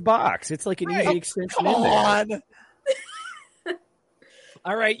last name was Box? It's like an easy extension. Come in there. on.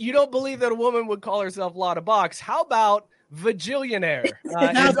 All right, you don't believe that a woman would call herself Lotta Box. How about Vagillionaire?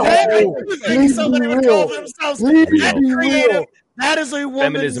 Now, Is- that, Please somebody be would call real. themselves Please that be creative. real. That is a woman's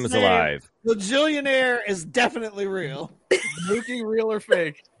Feminism is name. alive. The Bajillionaire is definitely real. Mookie, real or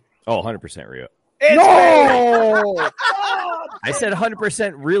fake? Oh, 100% real. It's No! I said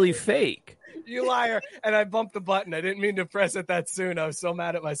 100% really fake. You liar. And I bumped the button. I didn't mean to press it that soon. I was so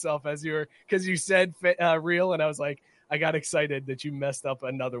mad at myself because you said real, and I was like, I got excited that you messed up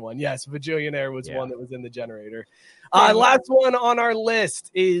another one. Yes, Vagillionaire was one that was in the generator. Last one on our list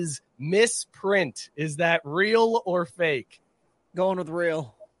is Misprint. Is that real or fake? Going with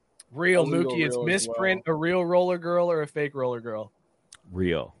real. Real, I'm gonna go Mookie. Is real as Misprint a real roller girl or a fake roller girl?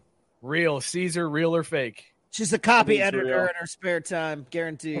 Real. Real. Caesar, real or fake? She's a copy It's editor real. in her spare time,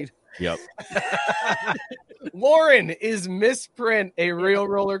 guaranteed. Yep. Lauren, is Misprint a real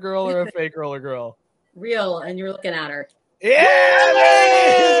roller girl or a fake roller girl? Real, and you're looking at her. Yeah,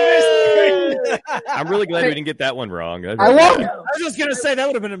 I'm really glad we didn't get that one wrong. I won. I was just gonna say that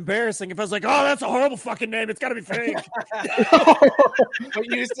would have been embarrassing if I was like, "Oh, that's a horrible fucking name. It's got to be fake." But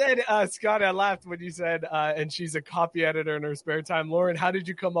you said, Scott, I laughed when you said, and she's a copy editor in her spare time. Lauren, how did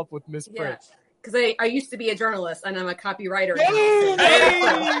you come up with Misprint? Yeah. Because I used to be a journalist and I'm a copywriter. Hey!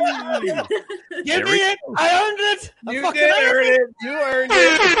 Give me it. I earned it. I You fucking did earned earn it. You earned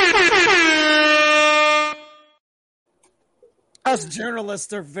it. Us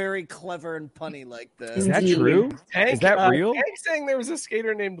journalists are very clever and punny like this. Is that true? Hank, Is that real? Hank saying there was a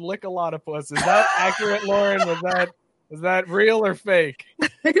skater named Lick-a-Lot-of-Puss. Is that accurate, Lauren? Was that real or fake?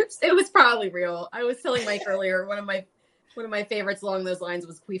 It was probably real. I was telling Mike earlier, one of my favorites along those lines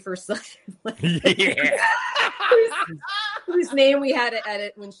was Queefer's son. Yeah. whose name we had to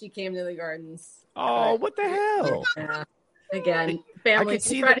edit when she came to the gardens. Oh, what the hell? Yeah. Again, family. could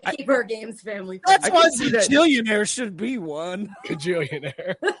see Try that- to keep our games family. That's I why can see that- Bajillionaire should be one.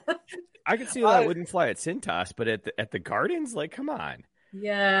 Bajillionaire. I could see that wouldn't fly at Cintas, but at the Gardens, like, come on.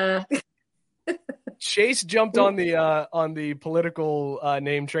 Yeah. Chase jumped on the political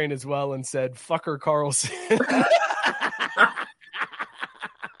name train as well and said "Fucker Carlson."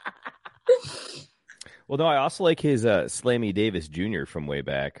 Well, no, I also like his Slammy Davis Jr. from way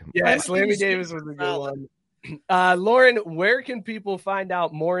back. Yeah, Slammy Davis was a good one. Lauren, where can people find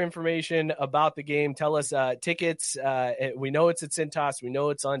out more information about the game? Tell us tickets. We know it's at Cintas. We know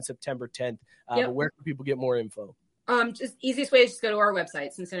it's on September 10th. Yep. But where can people get more info? Just easiest way is just go to our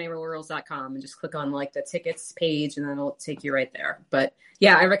website, CincinnatiRollerGirls.com, and just click on like the tickets page, and then it'll take you right there. But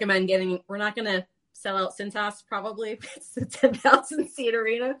yeah, I recommend we're not going to sell out Cintas probably. It's a 10,000 seat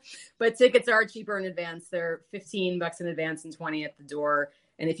arena, but tickets are cheaper in advance. They're $15 in advance and $20 at the door.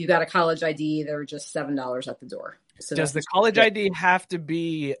 And if you got a college ID, they're just $7 at the door. So does the college ID have to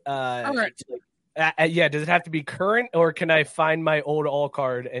be does it have to be current, or can I find my old all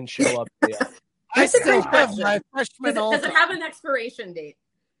card and show up? I still have my freshman does it have an expiration date?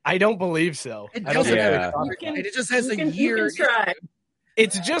 I don't believe so. It I don't doesn't think have so. it just has a year. You can try.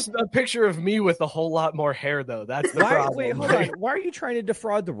 It's just a picture of me with a whole lot more hair, though. That's the problem. Wait, hold on. Why are you trying to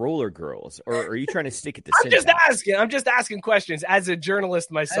defraud the roller girls, or are you trying to stick it to? I'm just asking questions as a journalist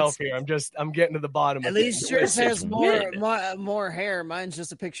myself. Here, I'm getting to the bottom. At least yours has more hair. Mine's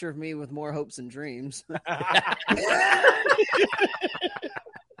just a picture of me with more hopes and dreams.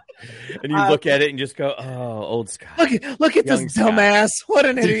 And you look at it and just go, "Oh, old Scott! Look at this dumbass! What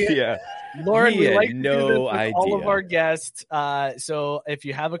an idiot!" Yeah, Lauren, we like no to do this with idea. all of our guests. So if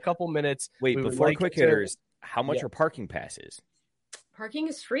you have a couple minutes, wait, before quick hitters, how much are parking passes? Parking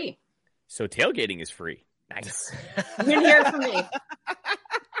is free. So tailgating is free. Nice. You didn't hear it from me.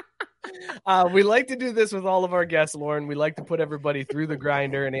 We like to do this with all of our guests, Lauren. We like to put everybody through the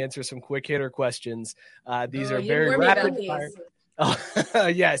grinder and answer some quick hitter questions. These are very rapid fire.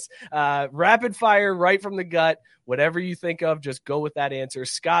 Yes. Rapid fire, right from the gut. Whatever you think of, just go with that answer.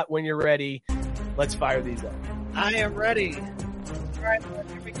 Scott, when you're ready, let's fire these up. I am ready. All right,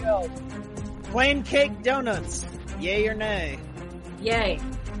 here we go. Plain cake donuts, yay or nay? Yay.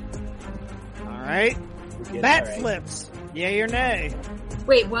 All right. Bat flips, yay or nay?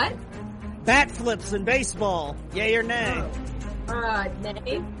 Wait, what? Bat flips in baseball, yay or nay?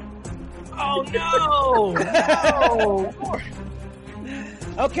 Nay. Oh, no! No!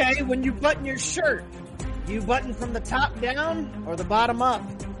 Okay, when you button your shirt, you button from the top down or the bottom up?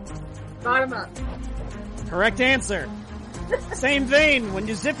 Bottom up. Correct answer. Same vein, when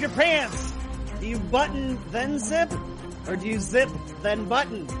you zip your pants, do you button then zip, or do you zip then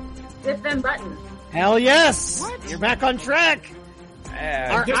button? Zip then button. Hell yes! What? You're back on track.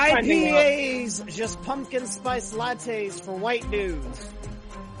 Are just IPAs just pumpkin spice lattes for white dudes?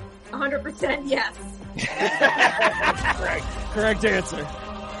 100% yes. Correct answer.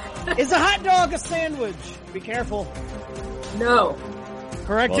 Is a hot dog a sandwich? Be careful. No.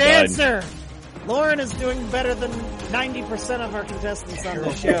 Correct Well answer. Lauren is doing better than 90% of our contestants on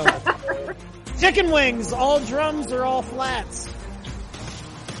the show. Chicken wings, all drums or all flats?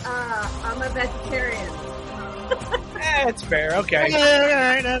 I'm a vegetarian. It's fair. Okay. All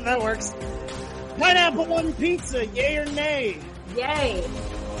right, that works. Pineapple on pizza, yay or nay? Yay.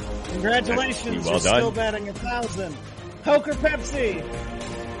 Congratulations, Well you're done. still batting 1,000. Coke or Pepsi?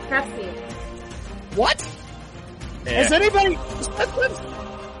 Pepsi. What? Yeah. Has anybody?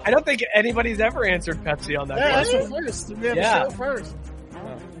 I don't think anybody's ever answered Pepsi on that Yeah, that's question. the first. We have Yeah. a show first.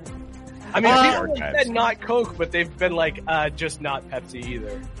 I mean, people archives. have said not Coke, but they've been like, just not Pepsi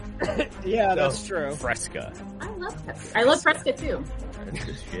either. Yeah, that's true. Fresca. I love Pepsi. I love Fresca too. That's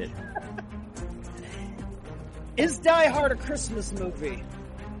good shit. Is Die Hard a Christmas movie?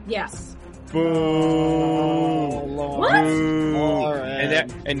 Yes. Oh, Lord. What? All right.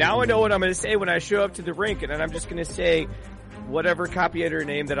 And now I know what I'm going to say when I show up to the rink, and then I'm just going to say whatever copyeditor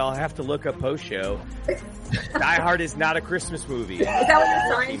name that I'll have to look up post-show. Die Hard is not a Christmas movie. Is that what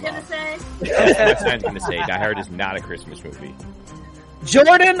your sign's going to say? That's what my sign's going to say. Die Hard is not a Christmas movie.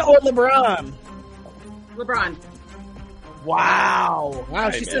 Jordan or LeBron? LeBron. Wow. Wow,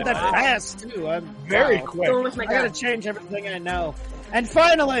 she said that fast, too. I'm Very wow. quick. Going with my I gotta gut. change everything I know. And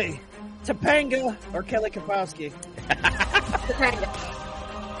finally, Topanga or Kelly Kapowski? Topanga.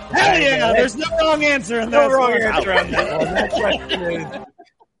 Hell yeah! There's no wrong answer in No that. wrong answer on that one. That question is...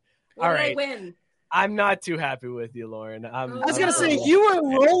 What All did right. I win? I'm not too happy with you, Lauren. I was gonna say you were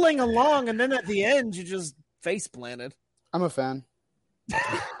rolling along, and then at the end you just face planted. I'm a fan.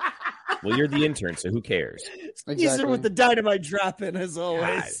 Well, you're the intern, so who cares? Caesar with the dynamite drop in as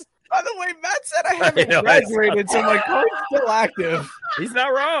always. By the way, Matt said I haven't know, graduated, so my card's still active. He's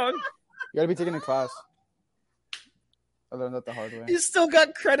not wrong. You gotta be taking a class. I learned that the hard way. You still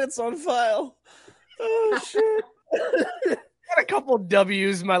got credits on file. Oh shit! Got a couple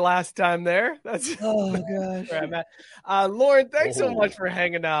W's my last time there. That's Oh gosh. where I'm at. Lauren, thanks so much for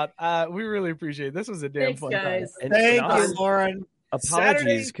hanging out. We really appreciate it. This was a damn Thanks, fun guys. time. Thank also, you, Lauren.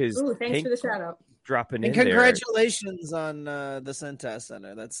 Apologies, because Ooh, thanks for the shout out. dropping And in there. congratulations on the Centas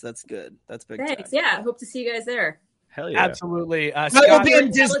Center. That's good. That's big. Thanks. time. Yeah, hope to see you guys there. Hell yeah. Absolutely. I will Scott, be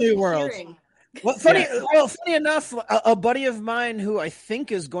in Disney Intelligent World. hearing. Well, funny enough, a buddy of mine who I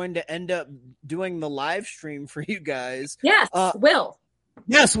think is going to end up doing the live stream for you guys. Yes, Will.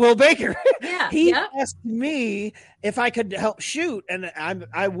 Yes, Will Baker. Yeah, He yep. asked me if I could help shoot, and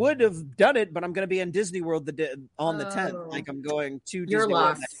I would have done it, but I'm going to be in Disney World on the 10th. Like I'm going to You're Disney World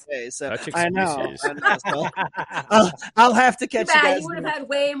lost. next day, so Such I know. excuses. So, I'll have to catch Too you bad. guys. You would have had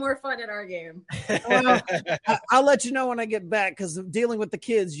way more fun at our game. Well, I'll let you know when I get back because dealing with the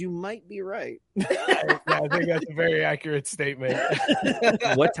kids, you might be right. I think that's a very accurate statement.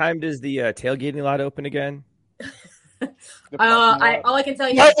 What time does the tailgating lot open again? All I can tell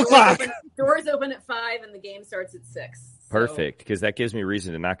you 12 is o'clock. doors open at 5 and the game starts at 6. Perfect, because that gives me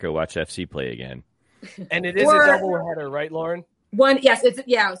reason to not go watch FC play again. And it is a double header, right, Lauren?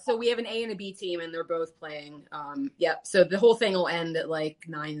 So we have an A and a B team, and they're both playing. So the whole thing will end at like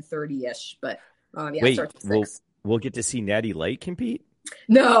 9:30ish. But Wait, it starts at 6. We'll get to see Natty Light compete?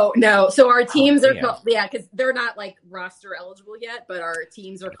 No. So our teams are called, because they're not like roster eligible yet, but our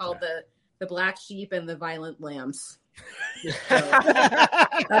teams are called the Black Sheep and the Violent Lambs. So,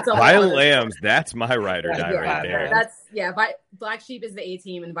 that's Violent Lambs. That's my ride or die right there. Black Sheep is the A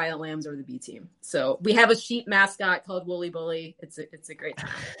team and Violent Lambs are the B team. So we have a sheep mascot called Wooly Bully. It's a great time.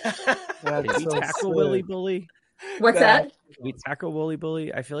 Can we tackle Wooly Bully? What's that? Can we tackle Wooly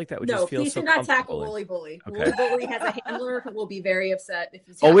Bully? I feel like that would No, just feel please so do not tackle comfortable. Wooly Bully. Okay. Wooly Bully has a handler who will be very upset if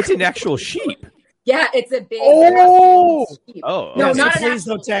you. Oh, it's an actual sheep. Yeah, it's a big. Sheep. Oh, no, okay. not an please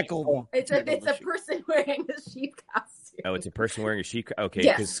actual don't tackle. It's a person wearing a sheep costume. Oh, it's a person wearing a sheep. Okay,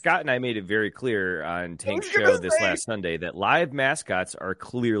 Yes. because Scott and I made it very clear on Tank's show this last Sunday that live mascots are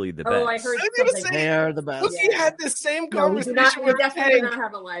clearly the best. Oh, I heard something. They are the best. Mookie had the same No, we conversation with definitely do Tank. not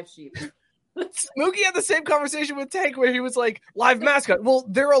have a live sheep. Mookie had the same conversation with Tank where he was like, live mascot. Well,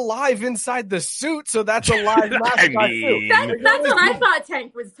 they're alive inside the suit, so that's a live mascot suit. That's what I thought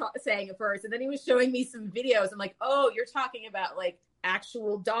Tank was saying at first. And then he was showing me some videos. I'm like, oh, you're talking about like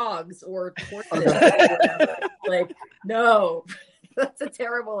actual dogs or horses. Or whatever. Like, no, that's a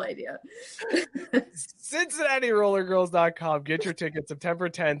terrible idea. CincinnatiRollerGirls.com. Get your tickets September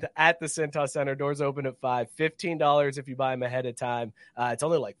 10th at the Cintas Center. Doors open at 5. $15 if you buy them ahead of time. It's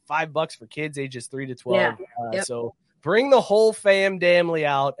only like $5 for kids ages 3 to 12. So bring the whole family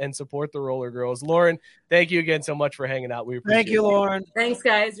out and support the Roller Girls. Lauren, thank you again so much for hanging out. We appreciate Thank you, Lauren. Thanks,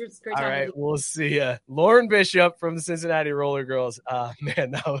 guys. It's great All talking right, to you. we'll see ya. Lauren Bishop from the Cincinnati Roller Girls.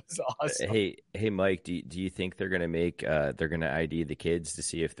 Man, that was awesome. Hey, Mike, do you think they're gonna they're gonna ID the kids to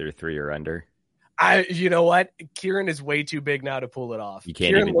see if they're 3 or under? You know what? Kieran is way too big now to pull it off. You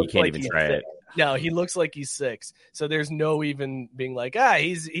can't even he's try 6. it. No, he looks like he's 6. So there's no even being like,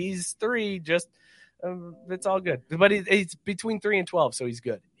 he's 3. Just it's all good. But he's between 3 and 12, so he's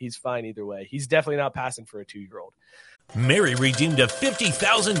good. He's fine either way. He's definitely not passing for a 2-year-old. Mary redeemed a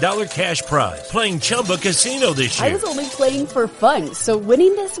 $50,000 cash prize playing Chumba Casino this year. I was only playing for fun, so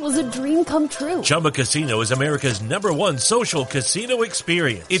winning this was a dream come true. Chumba Casino is America's #1 social casino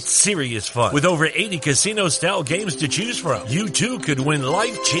experience. It's serious fun. With over 80 casino-style games to choose from, you too could win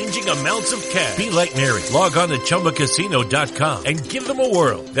life-changing amounts of cash. Be like Mary. Log on to ChumbaCasino.com and give them a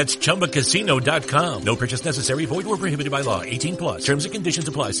whirl. That's ChumbaCasino.com. No purchase necessary. Void where prohibited by law. 18+. Terms and conditions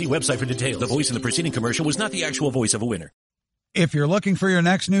apply. See website for details. The voice in the preceding commercial was not the actual voice of a winner. If you're looking for your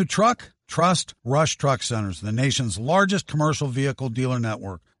next new truck, trust Rush Truck Centers, the nation's largest commercial vehicle dealer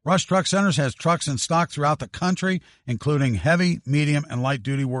network. Rush Truck Centers has trucks in stock throughout the country, including heavy, medium, and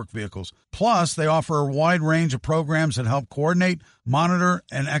light-duty work vehicles. Plus, they offer a wide range of programs that help coordinate, monitor,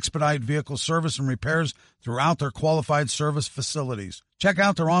 and expedite vehicle service and repairs throughout their qualified service facilities. Check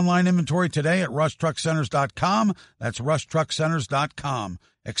out their online inventory today at rushtruckcenters.com. That's rushtruckcenters.com.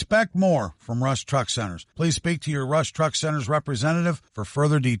 Expect more from Rush Truck Centers. Please speak to your Rush Truck Centers representative for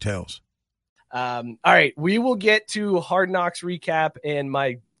further details. All right, we will get to Hard Knocks recap and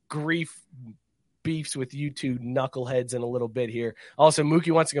my grief beefs with you two knuckleheads in a little bit here. Also,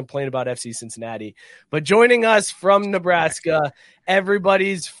 Mookie wants to complain about FC Cincinnati. But joining us from Nebraska,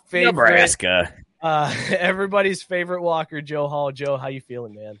 everybody's favorite Walker, Joe Hall. Joe, how you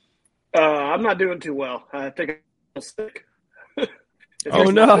feeling, man? I'm not doing too well. I think I'm sick. Oh,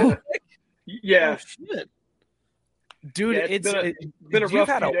 no. Yeah. Oh, shit. Dude, yeah, it's been a rough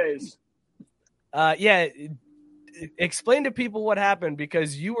few days. Explain to people what happened,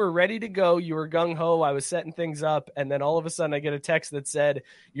 because you were ready to go. You were gung-ho. I was setting things up. And then all of a sudden I get a text that said,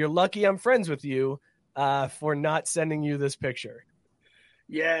 "You're lucky I'm friends with you for not sending you this picture."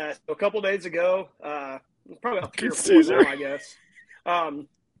 Yeah. So a couple of days ago, probably about 3 or 4 now, I guess.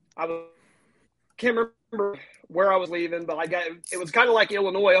 Can't remember where I was leaving, but it was kind of like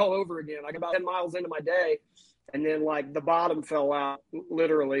Illinois all over again. I got about 10 miles into my day, and then like the bottom fell out,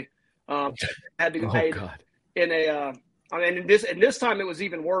 literally. Had to go in a. This time it was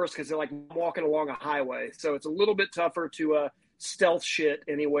even worse because they're like walking along a highway, so it's a little bit tougher to stealth shit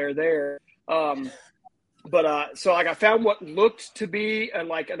anywhere there. So like I found what looked to be an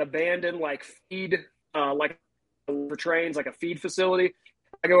abandoned feed for trains, like a feed facility.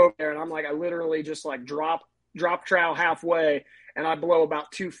 I go over there and I'm like, I literally just drop trowel halfway, and I blow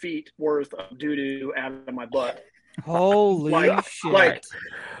about 2 feet worth of doo-doo out of my butt. Holy shit.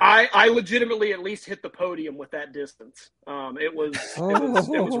 I legitimately at least hit the podium with that distance. It was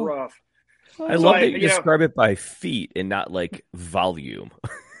rough. I love that you describe it by feet and not like volume.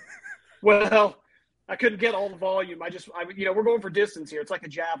 Well, I couldn't get all the volume. We're going for distance here. It's like a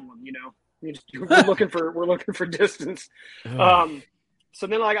javelin, we're looking for distance. So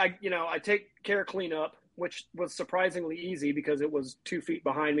then I take care of cleanup, which was surprisingly easy because it was 2 feet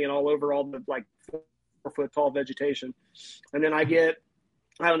behind me and all over all the 4-foot tall vegetation. And then I get,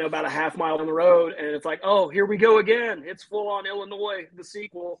 about a half mile on the road, and it's like, oh, here we go again. It's full on Illinois, the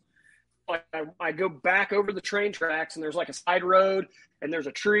sequel. I go back over the train tracks, and there's a side road, and there's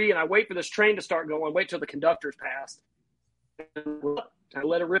a tree, and I wait for this train to start going, wait till the conductor's passed. And I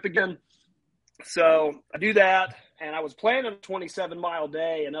let it rip again. So I do that, and I was planning a 27-mile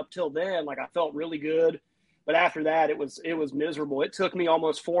day, and up till then, I felt really good. But after that, it was miserable. It took me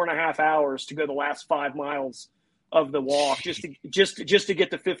almost 4.5 hours to go the last 5 miles of the walk, just to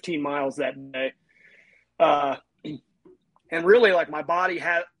get to 15 miles that day. And really, my body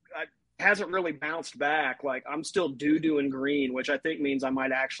hasn't really bounced back. I'm still doo-doo and green, which I think means I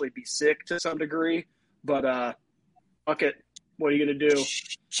might actually be sick to some degree. But fuck it. What are you going to do?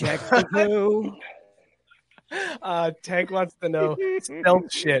 Check the poo. Tank wants to know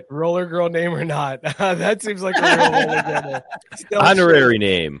stealth shit, roller girl name or not. That seems like a real roller girl name. Honorary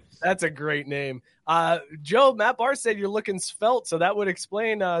name. That's a great name. Joe, Matt Barr said you're looking svelte, so that would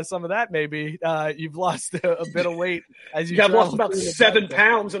explain some of that. Maybe you've lost a bit of weight as you. I've lost about 7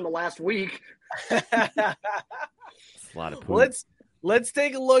 pounds in the last week. That's a lot of poop. Let's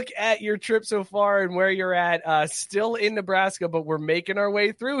take a look at your trip so far and where you're at. Still in Nebraska, but we're making our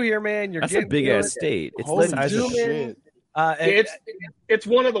way through here, man. That's a big ass state. It's the size of shit. It's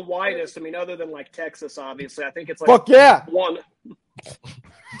one of the widest. Other than Texas, obviously. I think it's fuck yeah. One.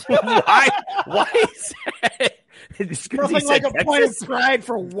 Why is that? Nothing like a point of pride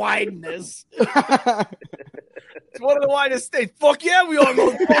for wideness. It's one of the widest states. Fuck yeah, we all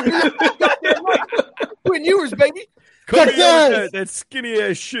know. Goddamn right. Twin Ewers, baby. That skinny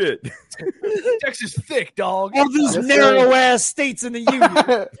ass shit. Texas thick, dog. All these narrow ass states in the union.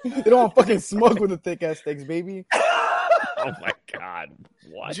 They don't want fucking smoke with the thick ass steaks, baby. Oh my god.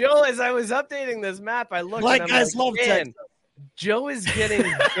 What? Joe, as I was updating this map, I looked like guys love Texas. Joe is getting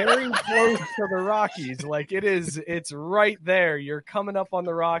very close to the Rockies. It's right there. You're coming up on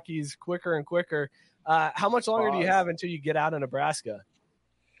the Rockies quicker and quicker. How much longer do you have until you get out of Nebraska?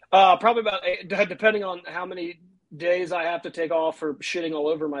 Probably about 8, depending on how many days I have to take off for shitting all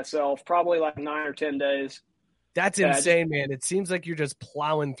over myself. Probably 9 or 10 days. That's insane, man. It seems like you're just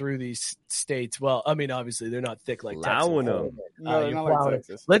plowing through these states. Well, obviously they're not thick like plowing Texas. Them. No, not like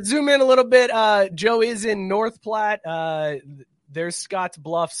Texas. Let's zoom in a little bit. Joe is in North Platte. There's Scotts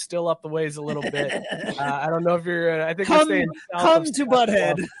Bluff still up the ways a little bit. I don't know if you're. I think we're staying south come of to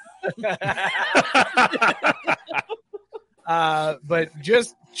Butthead. But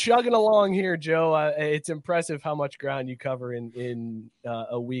just chugging along here, Joe. It's impressive how much ground you cover in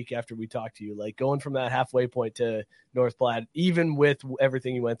a week after we talk to you. Going from that halfway point to North Platte, even with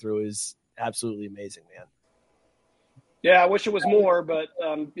everything you went through, is absolutely amazing, man. Yeah, I wish it was more, but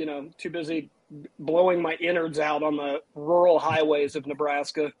too busy blowing my innards out on the rural highways of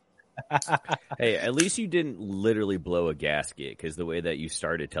Nebraska. Hey, at least you didn't literally blow a gasket, because the way that you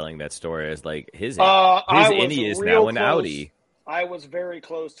started telling that story is his innie is now an Audi. I was very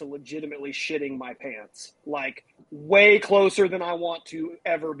close to legitimately shitting my pants, way closer than I want to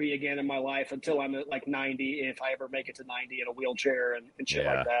ever be again in my life until I'm at 90, if I ever make it to 90 in a wheelchair and shit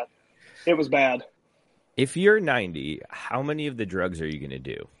like that. It was bad. If you're 90, how many of the drugs are you going to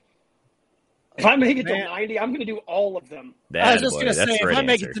do? If I make it to 90, I'm going to do all of them. I was just going to say, if I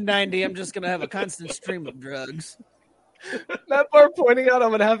make it to 90, I'm just going to have a constant stream of drugs. Matt Barr pointing out I'm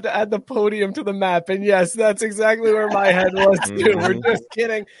going to have to add the podium to the map. And yes, that's exactly where my head was, too. We're just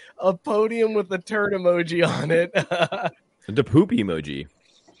kidding. A podium with the turd emoji on it. The poop emoji.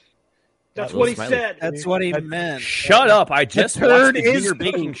 That's what he said. That's what he meant. Shut up. I just watched the Junior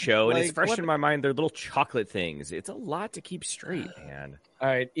Baking Show, and it's fresh in my mind. They're little chocolate things. It's a lot to keep straight, man. All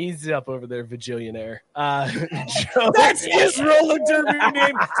right, easy up over there, Vigillionaire. That's his roller derby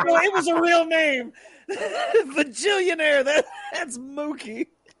name. No, it was a real name. Vigillionaire. That's Mookie.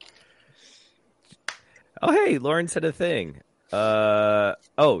 Oh, hey, Lauren said a thing. Lauren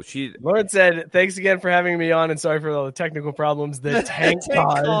said, thanks again for having me on, and sorry for all the technical problems that Tank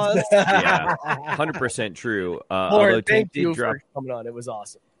caused. Yeah, 100% true. Lauren, thank you for coming on. It was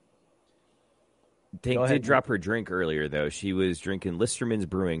awesome. Tank did drop her drink earlier, though. She was drinking Listerman's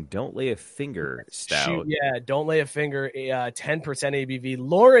Brewing Don't Lay a Finger stout. Don't Lay a Finger, 10% ABV.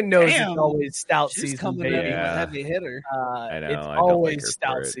 Lauren knows it's always stout season. Coming in a heavy hitter. I know. It's always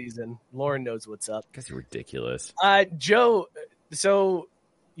stout season. Lauren knows what's up. Because you're ridiculous. Joe, so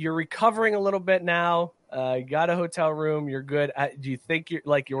you're recovering a little bit now. Got a hotel room. You're good. Do you think you're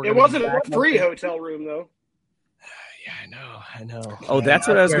It wasn't a free hotel room though. Yeah, I know. Oh, that's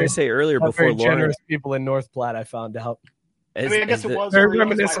what I was going to say earlier before very Lauren. generous people in North Platte, I found out. I guess it was very free.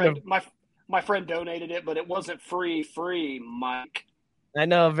 reminiscent of My friend donated it, but it wasn't free, Mike. I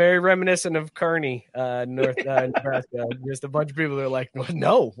know, very reminiscent of Kearney, North Nebraska. Just a bunch of people that are like,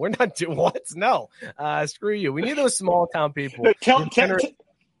 no, we're not doing what? No, screw you. We need those small town people. Tell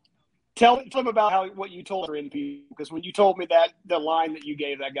them about what you told her in people, because when you told me that the line that you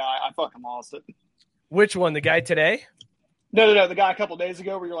gave that guy, I fucking lost it. Which one? The guy today? No, the guy a couple of days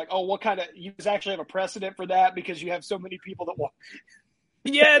ago where you're like, oh, what kind of – you actually have a precedent for that because you have so many people that want –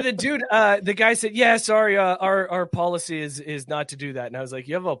 Yeah, the dude, the guy said, yeah, sorry, our policy is not to do that. And I was like,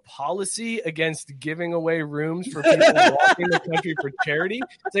 you have a policy against giving away rooms for people walking the country for charity?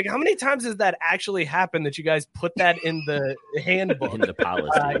 It's like, how many times has that actually happened that you guys put that in the handbook? In the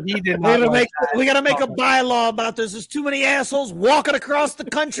policy. He did not. We got to make a bylaw about this. There's too many assholes walking across the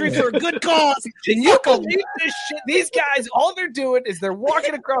country for a good cause. Can you believe this shit? These guys, all they're doing is they're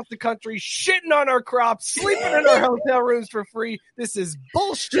walking across the country, shitting on our crops, sleeping in our hotel rooms for free. This is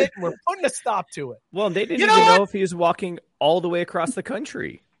bullshit, and we're putting a stop to it. Well, they didn't even know if he was walking all the way across the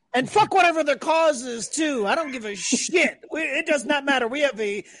country. And fuck whatever their cause is, too. I don't give a shit. It does not matter. We have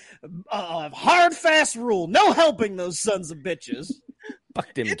a hard, fast rule. No helping those sons of bitches.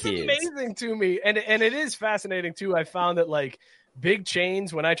 Fuck them it's kids. Amazing to me. And it is fascinating, too. I found that, like, big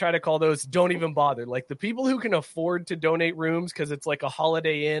chains, when I try to call those, don't even bother. Like, the people who can afford to donate rooms because it's like a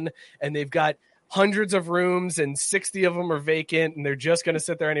Holiday Inn and they've got hundreds of rooms and 60 of them are vacant and they're just going to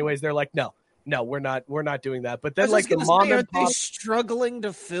sit there anyways. They're like, no, we're not doing that. But then like the mom and pop struggling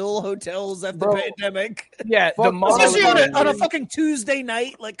to fill hotels after the pandemic. Yeah. The mom especially on a fucking Tuesday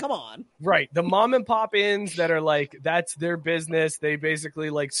night. Like, come on. Right. The mom and pop inns that are like, that's their business. They basically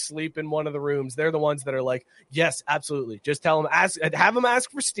like sleep in one of the rooms. They're the ones that are like, yes, absolutely. Just tell them, have them ask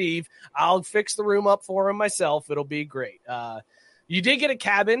for Steve. I'll fix the room up for him myself. It'll be great. You did get a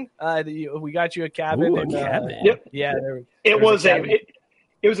cabin. We got you a cabin. Ooh, a cabin. Yep. Yeah. It was a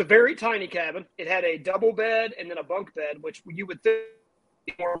very tiny cabin. It had a double bed and then a bunk bed, which you would think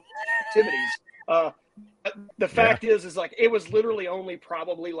more activities. The fact is like it was literally only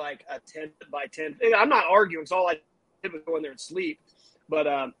probably like a 10 by 10. I'm not arguing. So all I did was go in there and sleep.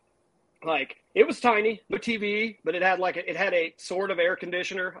 But like it was tiny, no TV, but it had a sort of air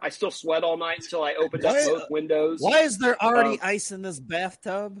conditioner. I still sweat all night until I opened up both windows. Why is there already ice in this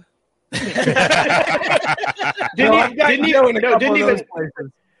bathtub? No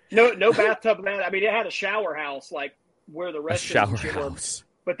bathtub. I mean, it had a shower house, like where the rest of the shit was.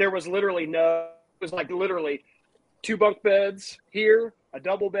 But there was literally it was like literally 2 bunk beds here, a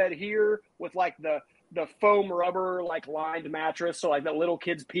double bed here with like the foam rubber like lined mattress, so like that little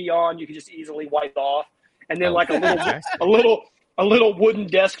kids pee on, you can just easily wipe off, and then like a little wooden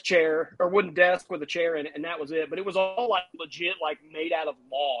desk chair or wooden desk with a chair in it, and that was it. But it was all like legit, like made out of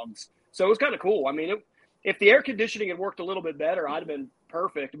logs, so it was kind of cool. I mean, if the air conditioning had worked a little bit better, I'd have been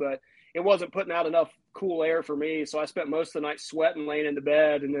perfect, but it wasn't putting out enough cool air for me, so I spent most of the night sweating laying in the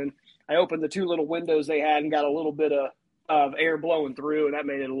bed, and then I opened the 2 little windows they had and got a little bit of air blowing through, and that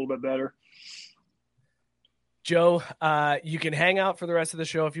made it a little bit better. Joe, you can hang out for the rest of the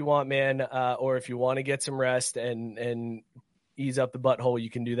show if you want, man, or if you want to get some rest and ease up the butthole, you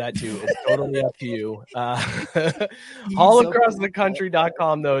can do that too. It's totally up to you.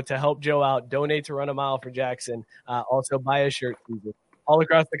 Allacrossthecountry.com, though, to help Joe out. Donate to Run a Mile for Jackson. Also, buy a shirt, Caesar.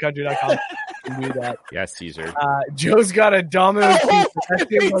 Allacrossthecountry.com. You can do that. Yes, Caesar. Joe's got a domino pizza. That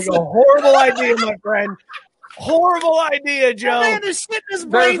seems like a horrible idea, my friend. Horrible idea, Joe. Man is shitting his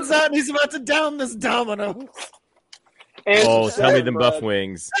brains out and he's about to down this domino. And tell me them buff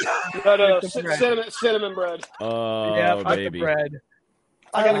wings. Cinnamon bread. Oh, yeah, baby. Bread.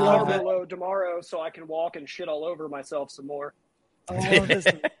 I got a carb load tomorrow, so I can walk and shit all over myself some more. Oh, this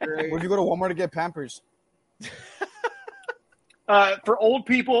is great. Would you go to Walmart to get Pampers? For old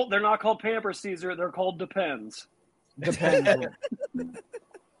people, they're not called Pampers, Caesar. They're called Depends. Depends.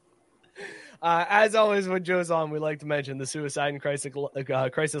 As always, when Joe's on, we like to mention the Suicide and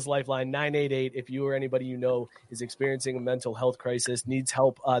Crisis Lifeline 988. If you or anybody you know is experiencing a mental health crisis, needs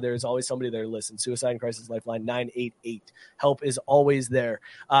help, there's always somebody there to listen. Suicide and Crisis Lifeline 988. Help is always there.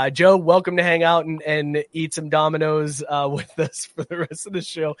 Joe, welcome to hang out and eat some Dominoes with us for the rest of the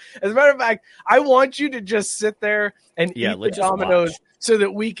show. As a matter of fact, I want you to just sit there and eat the Dominoes so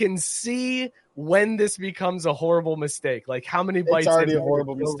that we can see when this becomes a horrible mistake. Like how many bites? It's already a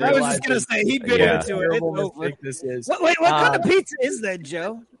horrible mistake. I was just going to say, he bit into it. It's over. This is. Wait, what kind of pizza is that,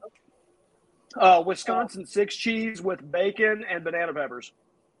 Joe? Wisconsin 6 cheese with bacon and banana peppers.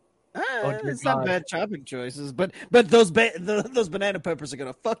 It's not bad chopping choices, but those banana peppers are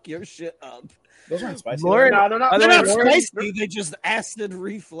gonna fuck your shit up. Those aren't spicy. Lauren, No, they're not. They're not Lauren, spicy. They just acid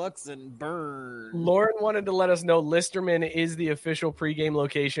reflux and burn. Lauren wanted to let us know Listerman is the official pregame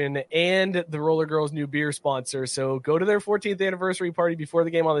location and the Roller Girls' new beer sponsor. So go to their 14th anniversary party before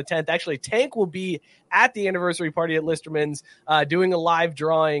the game on the 10th. Actually, Tank will be at the anniversary party at Listerman's doing a live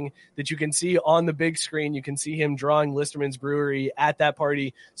drawing that you can see on the big screen. You can see him drawing Listerman's Brewery at that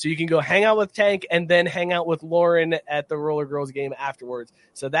party. So you can go hang out with Tank and then hang out with Lauren at the Roller Girls game afterwards.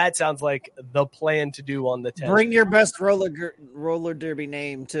 So that sounds like the plan to do on the 10th. Bring your best roller derby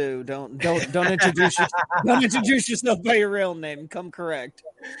name too. Don't introduce don't introduce yourself by your real name. Come correct.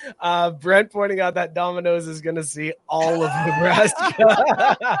 Brent pointing out that Domino's is going to see all of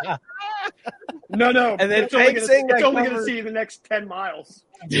Nebraska. No. And then it's only going to see the next 10 miles.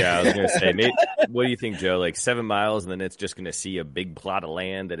 Yeah, I was going to say, maybe, what do you think, Joe? Like 7 miles, and then it's just going to see a big plot of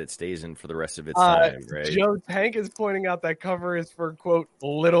land that it stays in for the rest of its time, right? Joe, Tank is pointing out that cover is for, quote,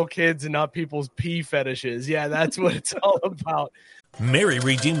 little kids and not people's pee fetishes. Yeah, that's what it's all about. Mary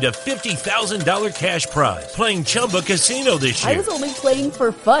redeemed a $50,000 cash prize playing Chumba Casino this year. I was only playing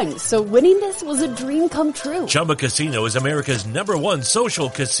for fun, so winning this was a dream come true. Chumba Casino is America's #1 social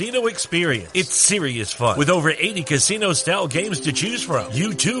casino experience. It's serious fun. With over 80 casino-style games to choose from,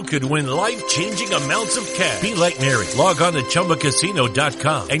 you too could win life-changing amounts of cash. Be like Mary. Log on to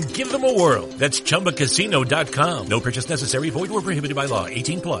ChumbaCasino.com and give them a whirl. That's ChumbaCasino.com. No purchase necessary. Void where prohibited by law.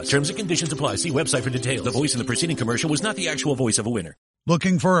 18+. Terms and conditions apply. See website for details. The voice in the preceding commercial was not the actual voice of a winner.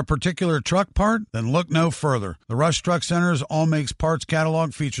 Looking for a particular truck part? Then look no further. The Rush Truck Center's All Makes Parts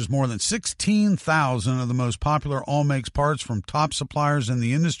catalog features more than 16,000 of the most popular All Makes parts from top suppliers in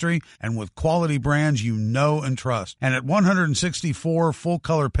the industry and with quality brands you know and trust. And at 164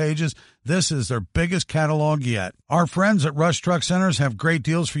 full-color pages, this is their biggest catalog yet. Our friends at Rush Truck Centers have great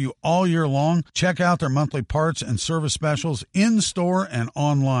deals for you all year long. Check out their monthly parts and service specials in-store and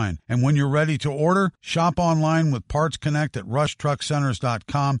online. And when you're ready to order, shop online with Parts Connect at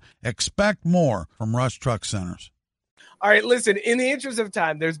RushTruckCenters.com. Expect more from Rush Truck Centers. All right, listen, in the interest of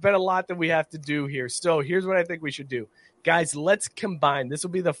time, there's been a lot that we have to do here. So here's what I think we should do. Guys, let's combine. This will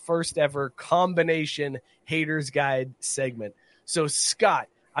be the first ever combination Haters Guide segment. So, Scott,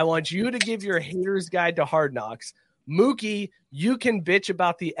 I want you to give your Haters Guide to Hard Knocks. Mookie, you can bitch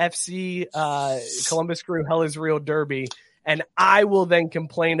about the FC Columbus Crew Hell is Real Derby, and I will then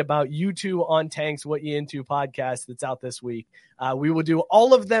complain about you two on Tank's What You Into podcast that's out this week. We will do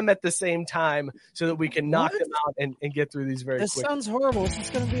all of them at the same time so that we can knock them out and get through these very quickly. This sounds horrible. It's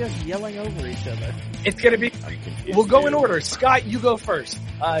just going to be us yelling over each other. It's going to be – we'll go in order. Scott, you go first.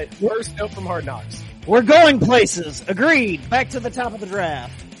 First note from Hard Knocks. We're going places. Agreed. Back to the top of the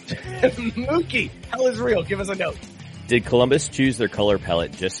draft. Mookie, Hell is Real. Give us a note. Did Columbus choose their color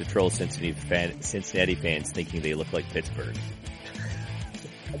palette just to troll Cincinnati fans thinking they look like Pittsburgh?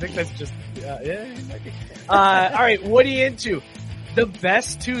 I think that's just all right, what are you into? The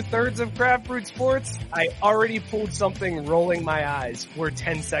best 2/3 of Craft Brewed Sports? I already pulled something rolling my eyes. We're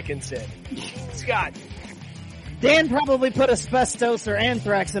 10 seconds in. Scott. Dan probably put asbestos or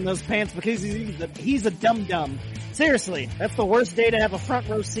anthrax in those pants because he's a dum-dum. Seriously, that's the worst day to have a front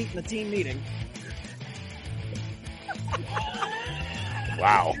row seat in the team meeting.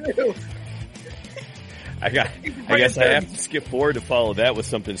 Wow. I guess I have to skip forward to follow that with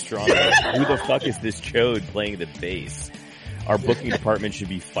something stronger. Who the fuck is this chode playing the bass? Our booking department should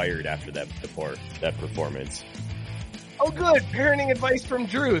be fired after that performance. Oh, good. Parenting advice from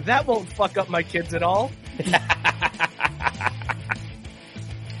Drew. That won't fuck up my kids at all.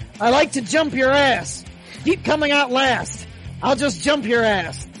 I like to jump your ass. Keep coming out last. I'll just jump your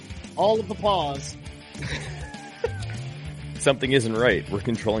ass. All of the pause. Something isn't right. We're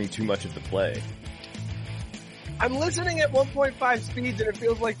controlling too much of the play. I'm listening at 1.5 speeds, and it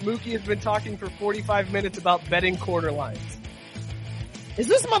feels like Mookie has been talking for 45 minutes about betting quarter lines. Is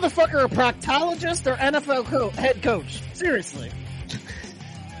this motherfucker a proctologist or NFL head coach? Seriously.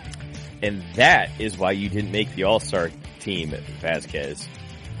 And that is why you didn't make the All-Star team, Vasquez.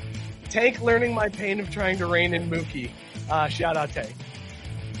 Tank learning my pain of trying to rein in Mookie. Shout out Tank.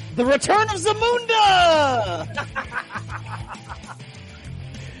 The return of Zamunda!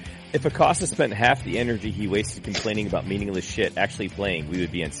 If Acosta spent half the energy he wasted complaining about meaningless shit actually playing, we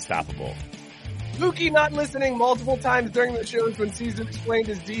would be unstoppable. Mookie not listening multiple times during the shows when Caesar explained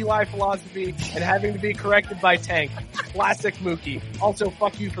his DUI philosophy and having to be corrected by Tank. Classic Mookie. Also,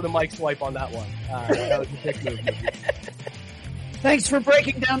 fuck you for the mic swipe on that one. That was a dick move, Mookie. Thanks for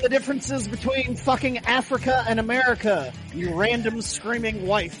breaking down the differences between fucking Africa and America, you random screaming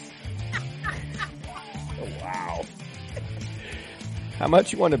wife. Oh, wow. How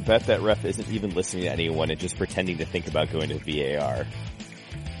much you want to bet that ref isn't even listening to anyone and just pretending to think about going to VAR?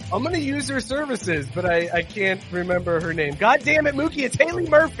 I'm going to use her services, but I can't remember her name. God damn it, Mookie, it's Haley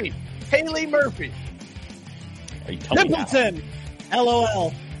Murphy. Haley Murphy. Are you telling me now? Pimpleton.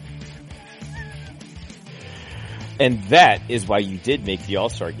 LOL. And that is why you did make the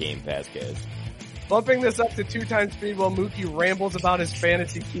All-Star game, Vasquez. Bumping this up to 2x speed while Mookie rambles about his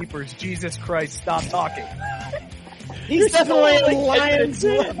fantasy keepers. Jesus Christ, stop talking. He's definitely a Lions.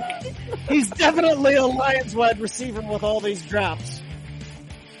 He's definitely a Lions wide receiver with all these drops.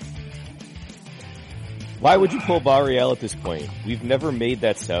 Why would you pull Barriel at this point? We've never made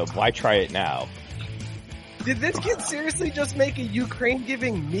that sub. Why try it now? Did this kid seriously just make a Ukraine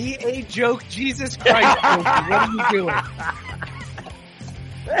giving me a joke? Jesus Christ, Mookie, what are you doing?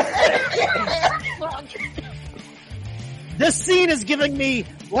 This scene is giving me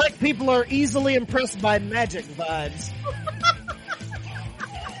black people are easily impressed by magic vibes.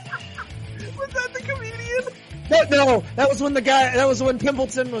 Was that the comedian? No, that was when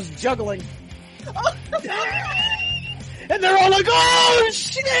Pimpleton was juggling. And they're all like, oh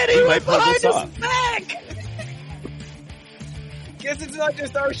shit, he went behind his back! Guess it's not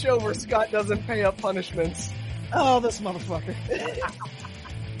just our show where Scott doesn't pay up punishments. Oh, this motherfucker.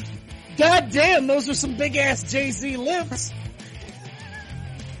 God damn, those are some big ass Jay-Z lips.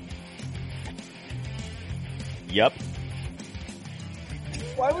 Yup.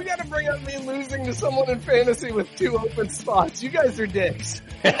 Why we gotta bring up me losing to someone in fantasy with 2 open spots? You guys are dicks.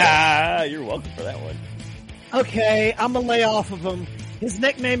 You're welcome for that one. Okay, I'm gonna lay off of him. His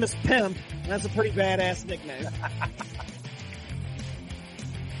nickname is Pimp, and that's a pretty badass nickname.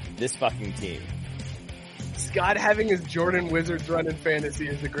 This fucking team. Scott having his Jordan Wizards run in fantasy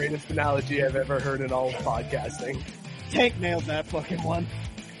is the greatest analogy I've ever heard in all of podcasting. Tank nailed that fucking one.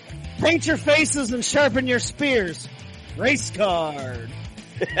 Paint your faces and sharpen your spears. Race card.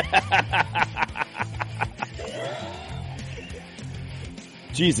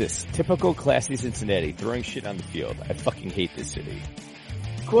 Jesus, typical classy Cincinnati, throwing shit on the field. I fucking hate this city.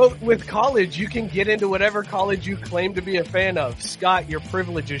 Quote, with college, you can get into whatever college you claim to be a fan of. Scott, your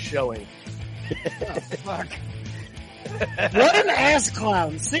privilege is showing. Oh, fuck. What an ass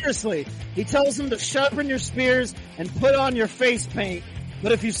clown. Seriously. He tells him to sharpen your spears and put on your face paint,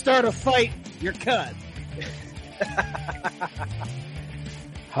 but if you start a fight, you're cut.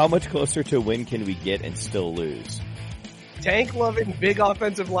 How much closer to a win can we get and still lose? Tank loving big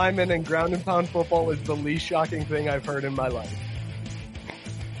offensive linemen and ground and pound football is the least shocking thing I've heard in my life.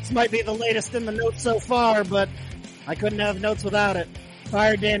 This might be the latest in the notes so far, but I couldn't have notes without it.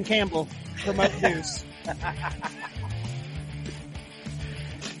 Fire Dan Campbell. Promote Deuce.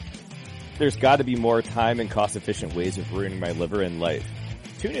 There's got to be more time and cost-efficient ways of ruining my liver and life.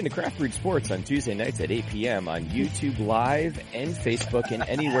 Tune in to Craft Brewed Sports on Tuesday nights at 8 p.m. on YouTube Live and Facebook and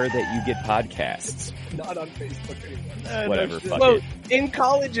anywhere that you get podcasts. Not on Facebook anymore. Whatever, fuck Quote, it. in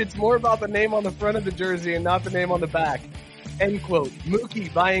college, it's more about the name on the front of the jersey and not the name on the back. End quote.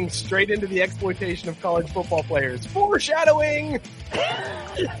 Mookie buying straight into the exploitation of college football players. Foreshadowing!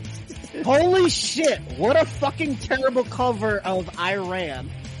 Holy shit, what a fucking terrible cover of Iran.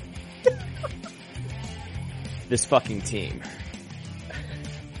 This fucking team.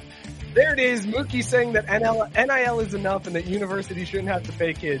 There it is, Mookie saying that NIL is enough and that universities shouldn't have to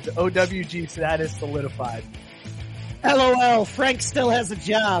pay kids. OWG status solidified. LOL, Frank still has a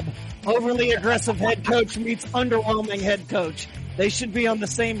job. Overly aggressive head coach meets underwhelming head coach. They should be on the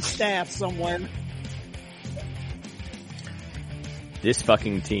same staff somewhere. This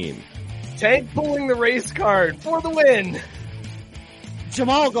fucking team. Tank pulling the race card for the win.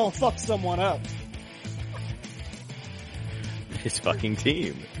 Jamal gonna fuck someone up. This fucking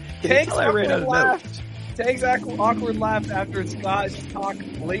team. Tank's awkward laugh after Scott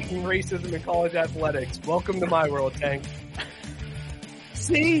talked blatant racism in college athletics. Welcome to my world, Tank.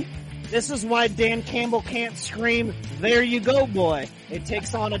 See? This is why Dan Campbell can't scream, "There you go, boy." It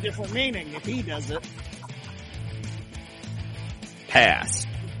takes on a different meaning if he does it. Pass.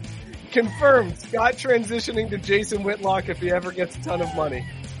 Confirmed. Scott transitioning to Jason Whitlock if he ever gets a ton of money.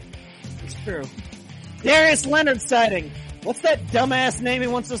 It's true. Darius Leonard sighting. What's that dumbass name he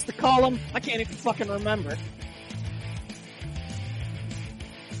wants us to call him? I can't even fucking remember.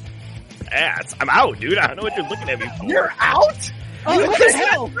 Pass. I'm out, dude. I don't know what you're looking at me for. You're out? Oh, you what just the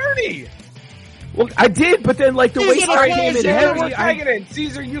hell? had 30. Well, I did, but then like the way I came in We're heavy. tagging in.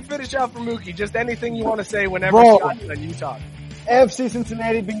 Caesar, you finish out for Mookie. Just anything you want to say whenever Bro. Scott's done, you talk. FC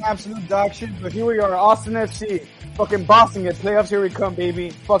Cincinnati being absolute dog shit, but here we are, Austin FC, fucking bossing it. Playoffs, here we come,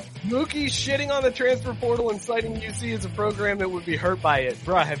 baby. Fuck. Mookie shitting on the transfer portal and citing UC as a program that would be hurt by it.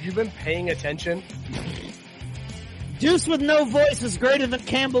 Bruh, have you been paying attention? Deuce with no voice is greater than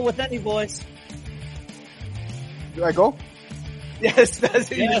Campbell with any voice. Do I go? Yes,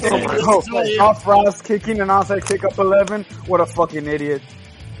 that's it. Yes. Scott Frost kicking an onside kick up 11. What a fucking idiot.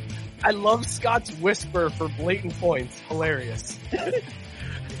 I love Scott's whisper for blatant points. Hilarious.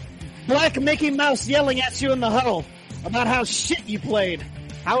 Black Mickey Mouse yelling at you in the huddle about how shit you played.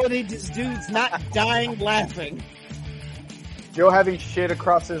 How are these dudes not dying laughing? Joe having shit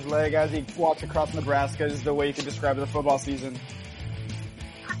across his leg as he walks across Nebraska is the way you can describe the football season.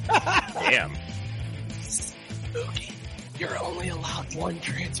 Damn. Spooky. You're only allowed one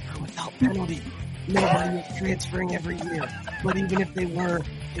transfer without penalty. Nobody is transferring every year. But even if they were,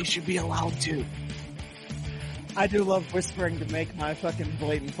 they should be allowed to. I do love whispering to make my fucking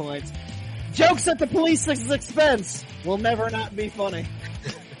blatant points. Jokes at the police's expense will never not be funny.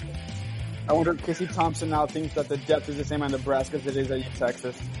 I wonder if Casey Thompson now thinks that the depth is the same on Nebraska as it is at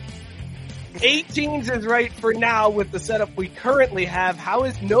Texas. 8 teams is right for now with the setup we currently have. How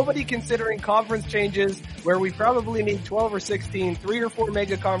is nobody considering conference changes where we probably need 12 or 16, 3 or 4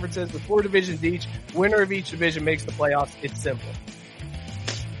 mega conferences with 4 divisions each? Winner of each division makes the playoffs. It's simple.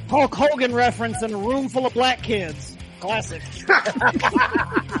 Hulk Hogan reference in a room full of black kids. Classic.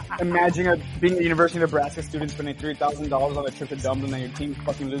 Imagine being a University of Nebraska student spending $3,000 on a trip to Dublin and then your team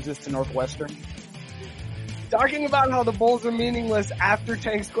fucking loses to Northwestern. Talking about how the bowls are meaningless after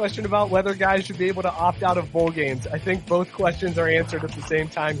Tank's question about whether guys should be able to opt out of bowl games. I think both questions are answered at the same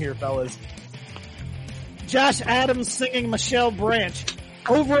time here, fellas. Josh Adams singing Michelle Branch.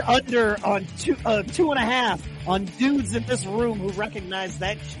 Over under on 2.5 on dudes in this room who recognize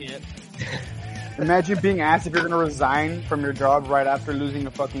that shit. Imagine being asked if you're going to resign from your job right after losing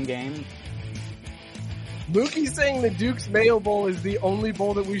a fucking game. Mookie saying the Duke's Mayo Bowl is the only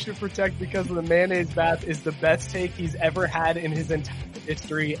bowl that we should protect because of the mayonnaise bath is the best take he's ever had in his entire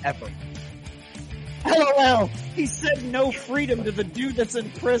history ever. LOL. He said no freedom to the dude that's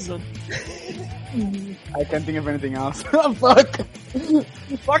in prison. I can't think of anything else. Fuck.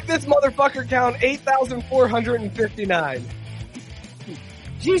 Fuck this motherfucker count, 8,459.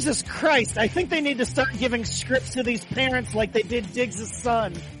 Jesus Christ, I think they need to start giving scripts to these parents like they did Diggs'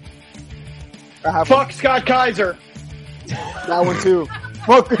 son. Fuck Scott Kaiser. That one too.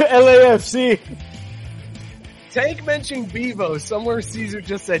 Fuck LAFC. Tank mentioned Bevo. Somewhere Caesar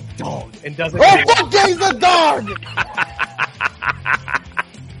just said dog and doesn't. Oh, fuck, he's a dog!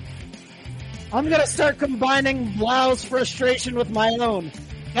 I'm gonna start combining Blau's frustration with my own.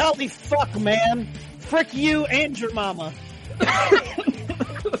 Golly fuck, man. Frick you and your mama.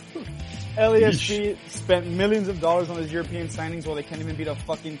 LAFC spent millions of dollars on those European signings while they can't even beat a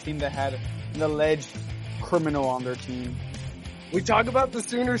fucking team that had an alleged criminal on their team. We talk about the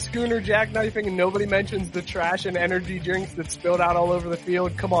Sooner Schooner jackknifing and nobody mentions the trash and energy drinks that spilled out all over the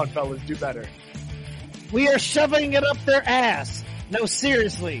field. Come on, fellas, do better. We are shoving it up their ass. No,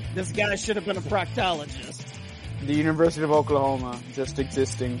 seriously, this guy should have been a proctologist. The University of Oklahoma, just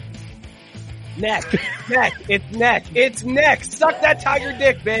existing. Neck. It's neck. Suck that tiger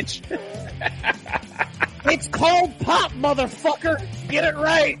dick, bitch. It's called pop, motherfucker. Get it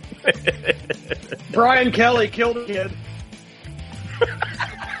right. Brian Kelly killed a kid.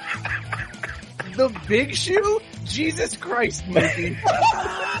 The Big Shoe? Jesus Christ, Mookie.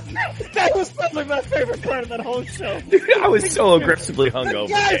 That was probably my favorite part of that whole show. Dude, I was so aggressively hungover.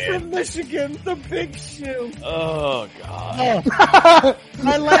 The guy from Michigan, the Big Shoe. Oh, God. Oh.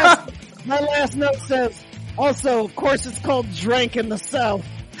 My last note says, also, of course it's called Drank in the South.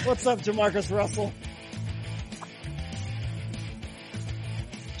 What's up, Jamarcus Russell?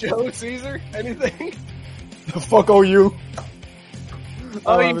 Joe Caesar, anything? The fuck OU.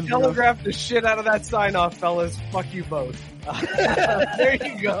 Oh, you telegraphed the shit out of that sign-off, fellas. Fuck you both. There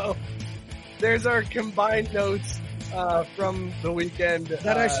you go. There's our combined notes from the weekend.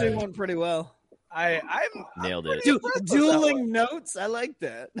 That actually went pretty well. I'm nailed it. Dueling notes, I like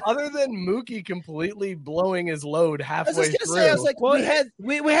that. Other than Mookie completely blowing his load halfway I was just through. gonna say, I was like, we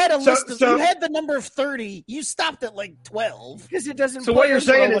had a list of, you had the number of 30. You stopped at like 12 because it doesn't. So what you're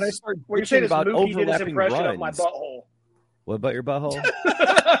saying is about Mookie did his overlapping impression runs. of my butthole. What about your butthole?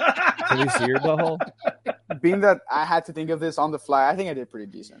 Can we see your butthole? Being that I had to think of this on the fly, I think I did pretty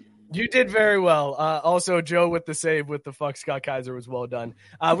decent. You did very well. Also, Joe with the save with the fuck Scott Kaiser was well done.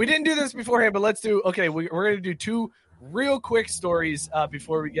 We didn't do this beforehand, but let's do. Okay, we're going to do 2 real quick stories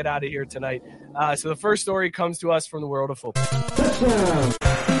before we get out of here tonight. So the first story comes to us from the world of football.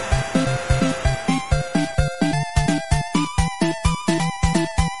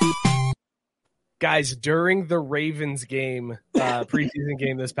 Guys, during the Ravens game, preseason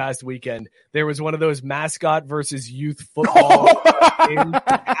game this past weekend, there was one of those mascot versus youth football games.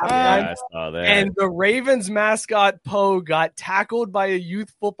 I saw that. And the Ravens mascot, Poe, got tackled by a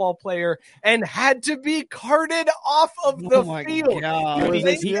youth football player and had to be carted off of the field. God. He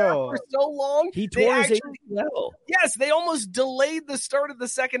was for so long. He tore his ACL. Yes, they almost delayed the start of the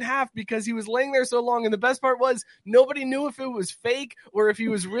second half because he was laying there so long. And the best part was nobody knew if it was fake or if he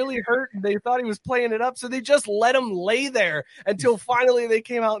was really hurt. And they thought he was playing it up. So they just let him lay there until finally they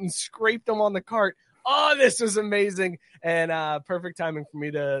came out and scraped him on the cart. Oh, this was amazing. And perfect timing for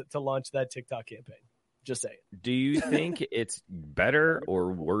me to launch that TikTok campaign. Just saying. Do you think it's better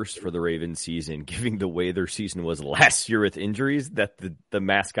or worse for the Ravens season, given the way their season was last year with injuries, that the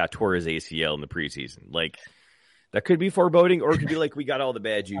mascot tore his ACL in the preseason? Like, that could be foreboding, or it could be like, we got all the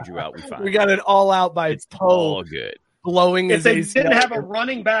bad juju out. We got it all out by Poe. All good. Blowing if his they ACL. didn't have a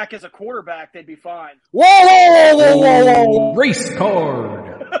running back as a quarterback, they'd be fine. Whoa! Race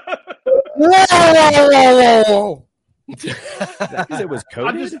card. Whoa! It was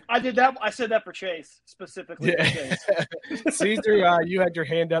coded? I did that. I said that for Chase specifically. Yeah. For Chase. Caesar, you had your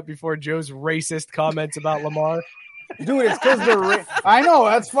hand up before Joe's racist comments about Lamar. Dude, it's because they're. I know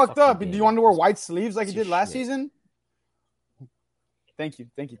that's fucked up. Do you want to wear white sleeves like you did last season? Thank you.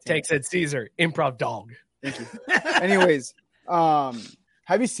 Tank said Caesar, improv dog. Thank you. Anyways, have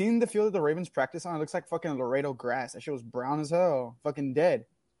you seen the field that the Ravens practice on? It looks like fucking Laredo grass. That shit was brown as hell. Fucking dead.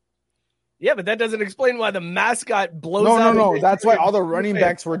 Yeah, but that doesn't explain why the mascot blows out. No. That's why all the running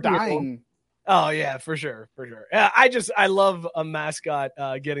backs were dying. Oh, yeah, for sure. Yeah, I love a mascot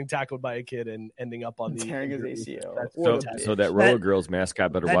getting tackled by a kid and ending up on the tearing his ACL. So that Roller Girls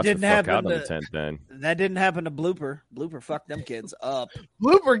mascot better watch the fuck out on the tent then. That didn't happen to Blooper. Blooper fucked them kids up.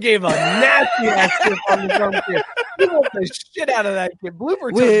 Blooper gave a nasty ass tip on the drum kid. He whooped the shit out of that kid.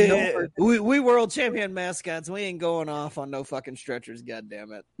 Blooper took we world champion mascots. We ain't going off on no fucking stretchers. God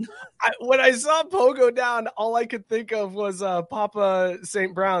damn it. When I saw Poe go down, all I could think of was Papa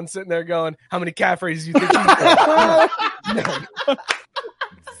St. Brown sitting there going, how many calf raises you think he's got?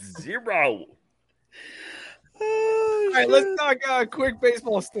 Zero. All right, let's talk a quick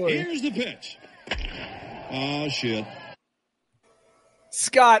baseball story. Here's the pitch. Oh, shit.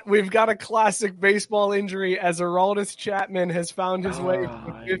 Scott, we've got a classic baseball injury as Aroldis Chapman has found his way to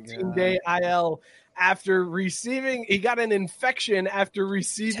 15-day IL after he got an infection after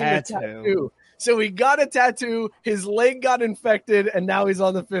receiving a tattoo. So he got a tattoo, his leg got infected, and now he's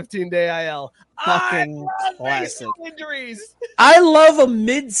on the 15-day IL. Fucking classic. Injuries. I love a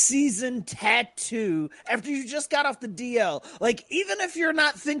mid-season tattoo after you just got off the DL. Like, even if you're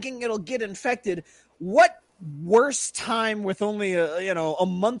not thinking it'll get infected, what worst time with only a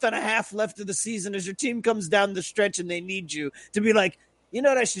month and a half left of the season as your team comes down the stretch and they need you to be like, you know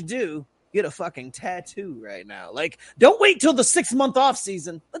what I should do? Get a fucking tattoo right now. Like, don't wait till the 6-month off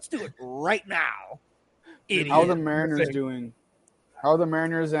season. Let's do it right now. Idiot. How are the Mariners doing? How are the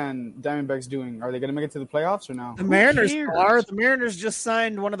Mariners and Diamondbacks doing? Are they going to make it to the playoffs or no? The Mariners are. The Mariners just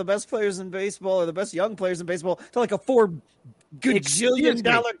signed one of the best players in baseball, or the best young players in baseball, to like a $4 gajillion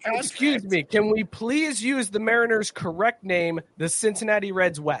contract. Excuse me. Can we please use the Mariners' correct name, the Cincinnati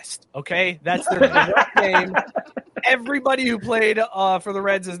Reds West? Okay, that's their correct name. Everybody who played for the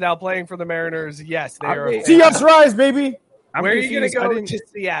Reds is now playing for the Mariners. Yes, they are. See us rise, baby. Where are you going to go? To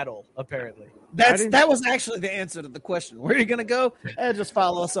Seattle, apparently. That was actually the answer to the question. Where are you going to go? Just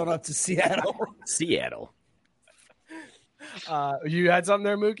follow us on up to Seattle. Seattle. You had something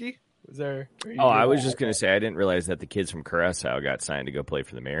there, Mookie? I was just going to say, I didn't realize that the kids from Curacao got signed to go play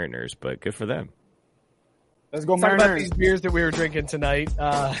for the Mariners, but good for them. Let's go, Mariners. Mariners. Talk about these beers that we were drinking tonight.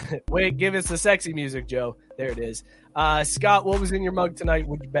 Wait, give us the sexy music, Joe. There it is. Scott, what was in your mug tonight?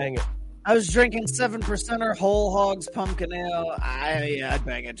 Would you bang it? I was drinking 7%er Whole Hogs Pumpkin Ale. I'd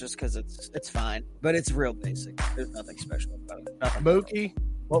bang it just because it's fine, but it's real basic. There's nothing special about it. Mookie,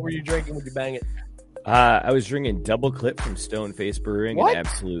 what were you drinking? Would you bang it? I was drinking Double Clip from Stone Face Brewing. What? And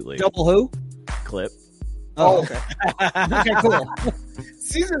absolutely. Double who? Clip. Oh, okay. Okay, cool.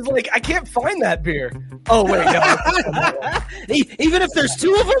 Caesar's like, I can't find that beer. Oh, wait. No. Even if there's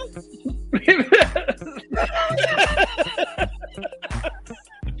two of them?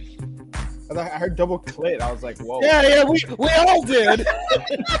 I heard double clit. I was like, whoa. Yeah, we all did.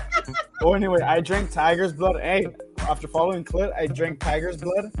 Oh, anyway, I drank Tiger's Blood. Hey, after following clit, I drank Tiger's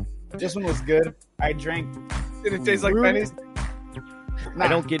Blood. This one was good. I drank. Did it taste like pennies? I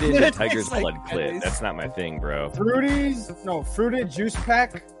don't get into Tiger's Blood clit. That's not my thing, bro. Fruited juice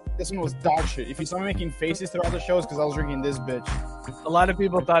pack. This one was dog shit. If you saw me making faces throughout the shows, because I was drinking this bitch. A lot of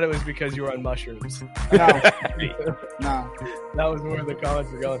people thought it was because you were on mushrooms. No. That was where the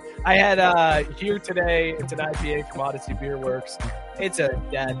comments were going. I had here today, it's an IPA from Odyssey Beer Works. It's a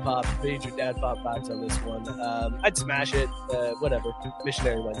dad pop, major dad pop vibes on this one. I'd smash it, whatever.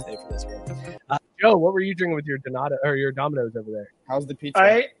 Missionary Wednesday for this one. Joe, what were you drinking with your Donato or your Domino's over there? How's the pizza?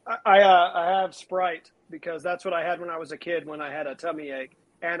 I have Sprite because that's what I had when I was a kid when I had a tummy ache,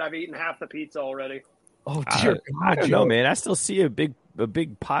 and I've eaten half the pizza already. Oh dear God, I don't know, man. I still see a big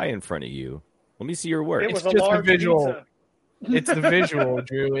pie in front of you. Let me see your work. It was it's a just large the visual. pizza. It's the visual,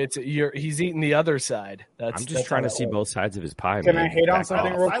 Drew. He's eating the other side. I'm just trying to see both sides of his pie. Can man. I hate on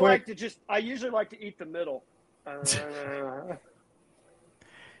something real quick? I usually like to eat the middle.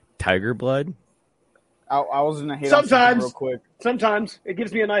 Tiger blood? I was gonna hate on something real quick. Sometimes it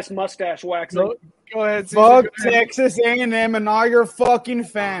gives me a nice mustache waxing. Go ahead. Fuck Texas A&M and all your fucking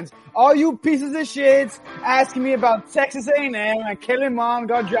fans. All you pieces of shits asking me about Texas A&M and Kellen Mond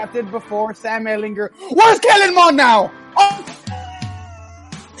got drafted before Sam Ehlinger. Where's Kellen Mond now?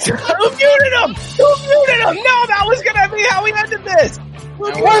 Who muted him? No, that was gonna be how we ended this.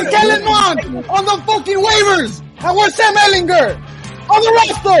 Where's Kellen Mond on the fucking waivers? And where's Sam Ehlinger on the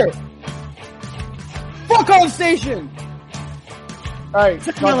roster? Fuck on station. All right,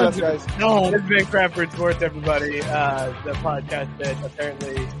 God bless, guys. No, it's been Crawford Sports, everybody. The podcast that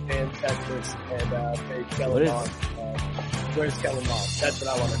apparently in Texas and paid Kellen Mond. Where's Kellen Mond? That's what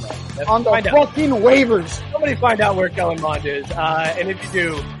I want to know. On the fucking waivers. Somebody find out where Kellen Mond is. And if you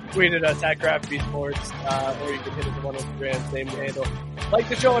do, tweet at us at Crafty Sports, or you can hit us on Instagram, same handle. Like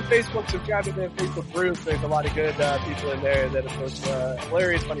the show on Facebook, subscribe to the Facebook group. There's a lot of good people in there that post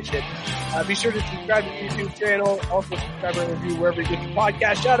hilarious, funny shit. Be sure to subscribe to the YouTube channel. Also subscribe and review wherever you get your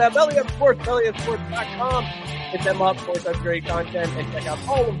podcast. Shout out Belly Up Sports, bellyupsports.com. Hit them up for such great content and check out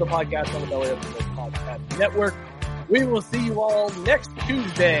all of the podcasts on the Belly Up Sports Podcast Network. We will see you all next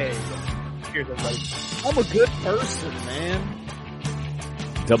Tuesday. Cheers, everybody. I'm a good person, man.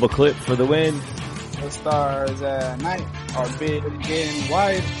 Double clip for the win. The stars at night are big and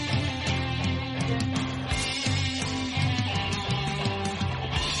wide.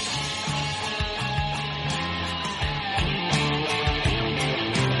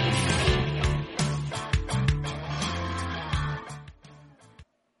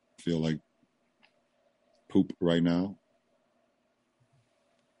 Feel like poop right now.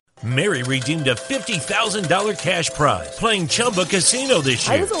 Mary redeemed a $50,000 cash prize playing Chumba Casino this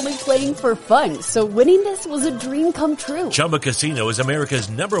year. I was only playing for fun, so winning this was a dream come true. Chumba Casino is America's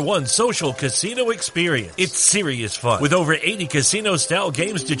 #1 social casino experience. It's serious fun. With over 80 casino-style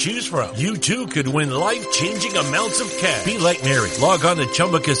games to choose from, you too could win life-changing amounts of cash. Be like Mary. Log on to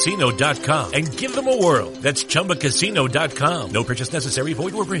ChumbaCasino.com and give them a whirl. That's ChumbaCasino.com. No purchase necessary.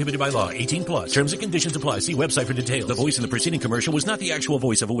 Void where prohibited by law. 18+. Terms and conditions apply. See website for details. The voice in the preceding commercial was not the actual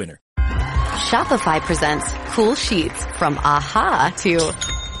voice of a winner. Shopify presents cool sheets from AHA to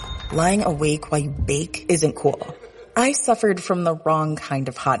lying awake while you bake isn't cool. I suffered from the wrong kind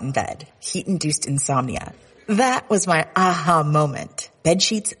of hot in bed, heat-induced insomnia. That was my aha moment. Bed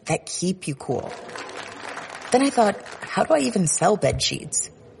sheets that keep you cool. Then I thought, how do I even sell bed sheets?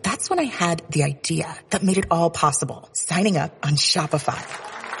 That's when I had the idea that made it all possible, signing up on Shopify.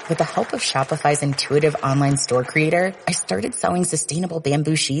 With the help of Shopify's intuitive online store creator, I started selling sustainable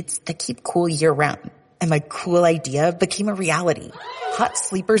bamboo sheets that keep cool year-round. And my cool idea became a reality. Hot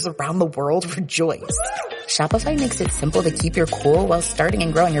sleepers around the world rejoice. Shopify makes it simple to keep your cool while starting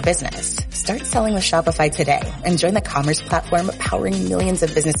and growing your business. Start selling with Shopify today and join the commerce platform powering millions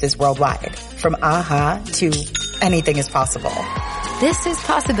of businesses worldwide. From AHA to anything is possible. This is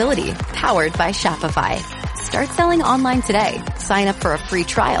Possibility, powered by Shopify. Start selling online today. Sign up for a free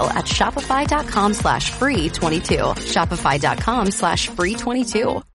trial at shopify.com/free22. Shopify.com/free22.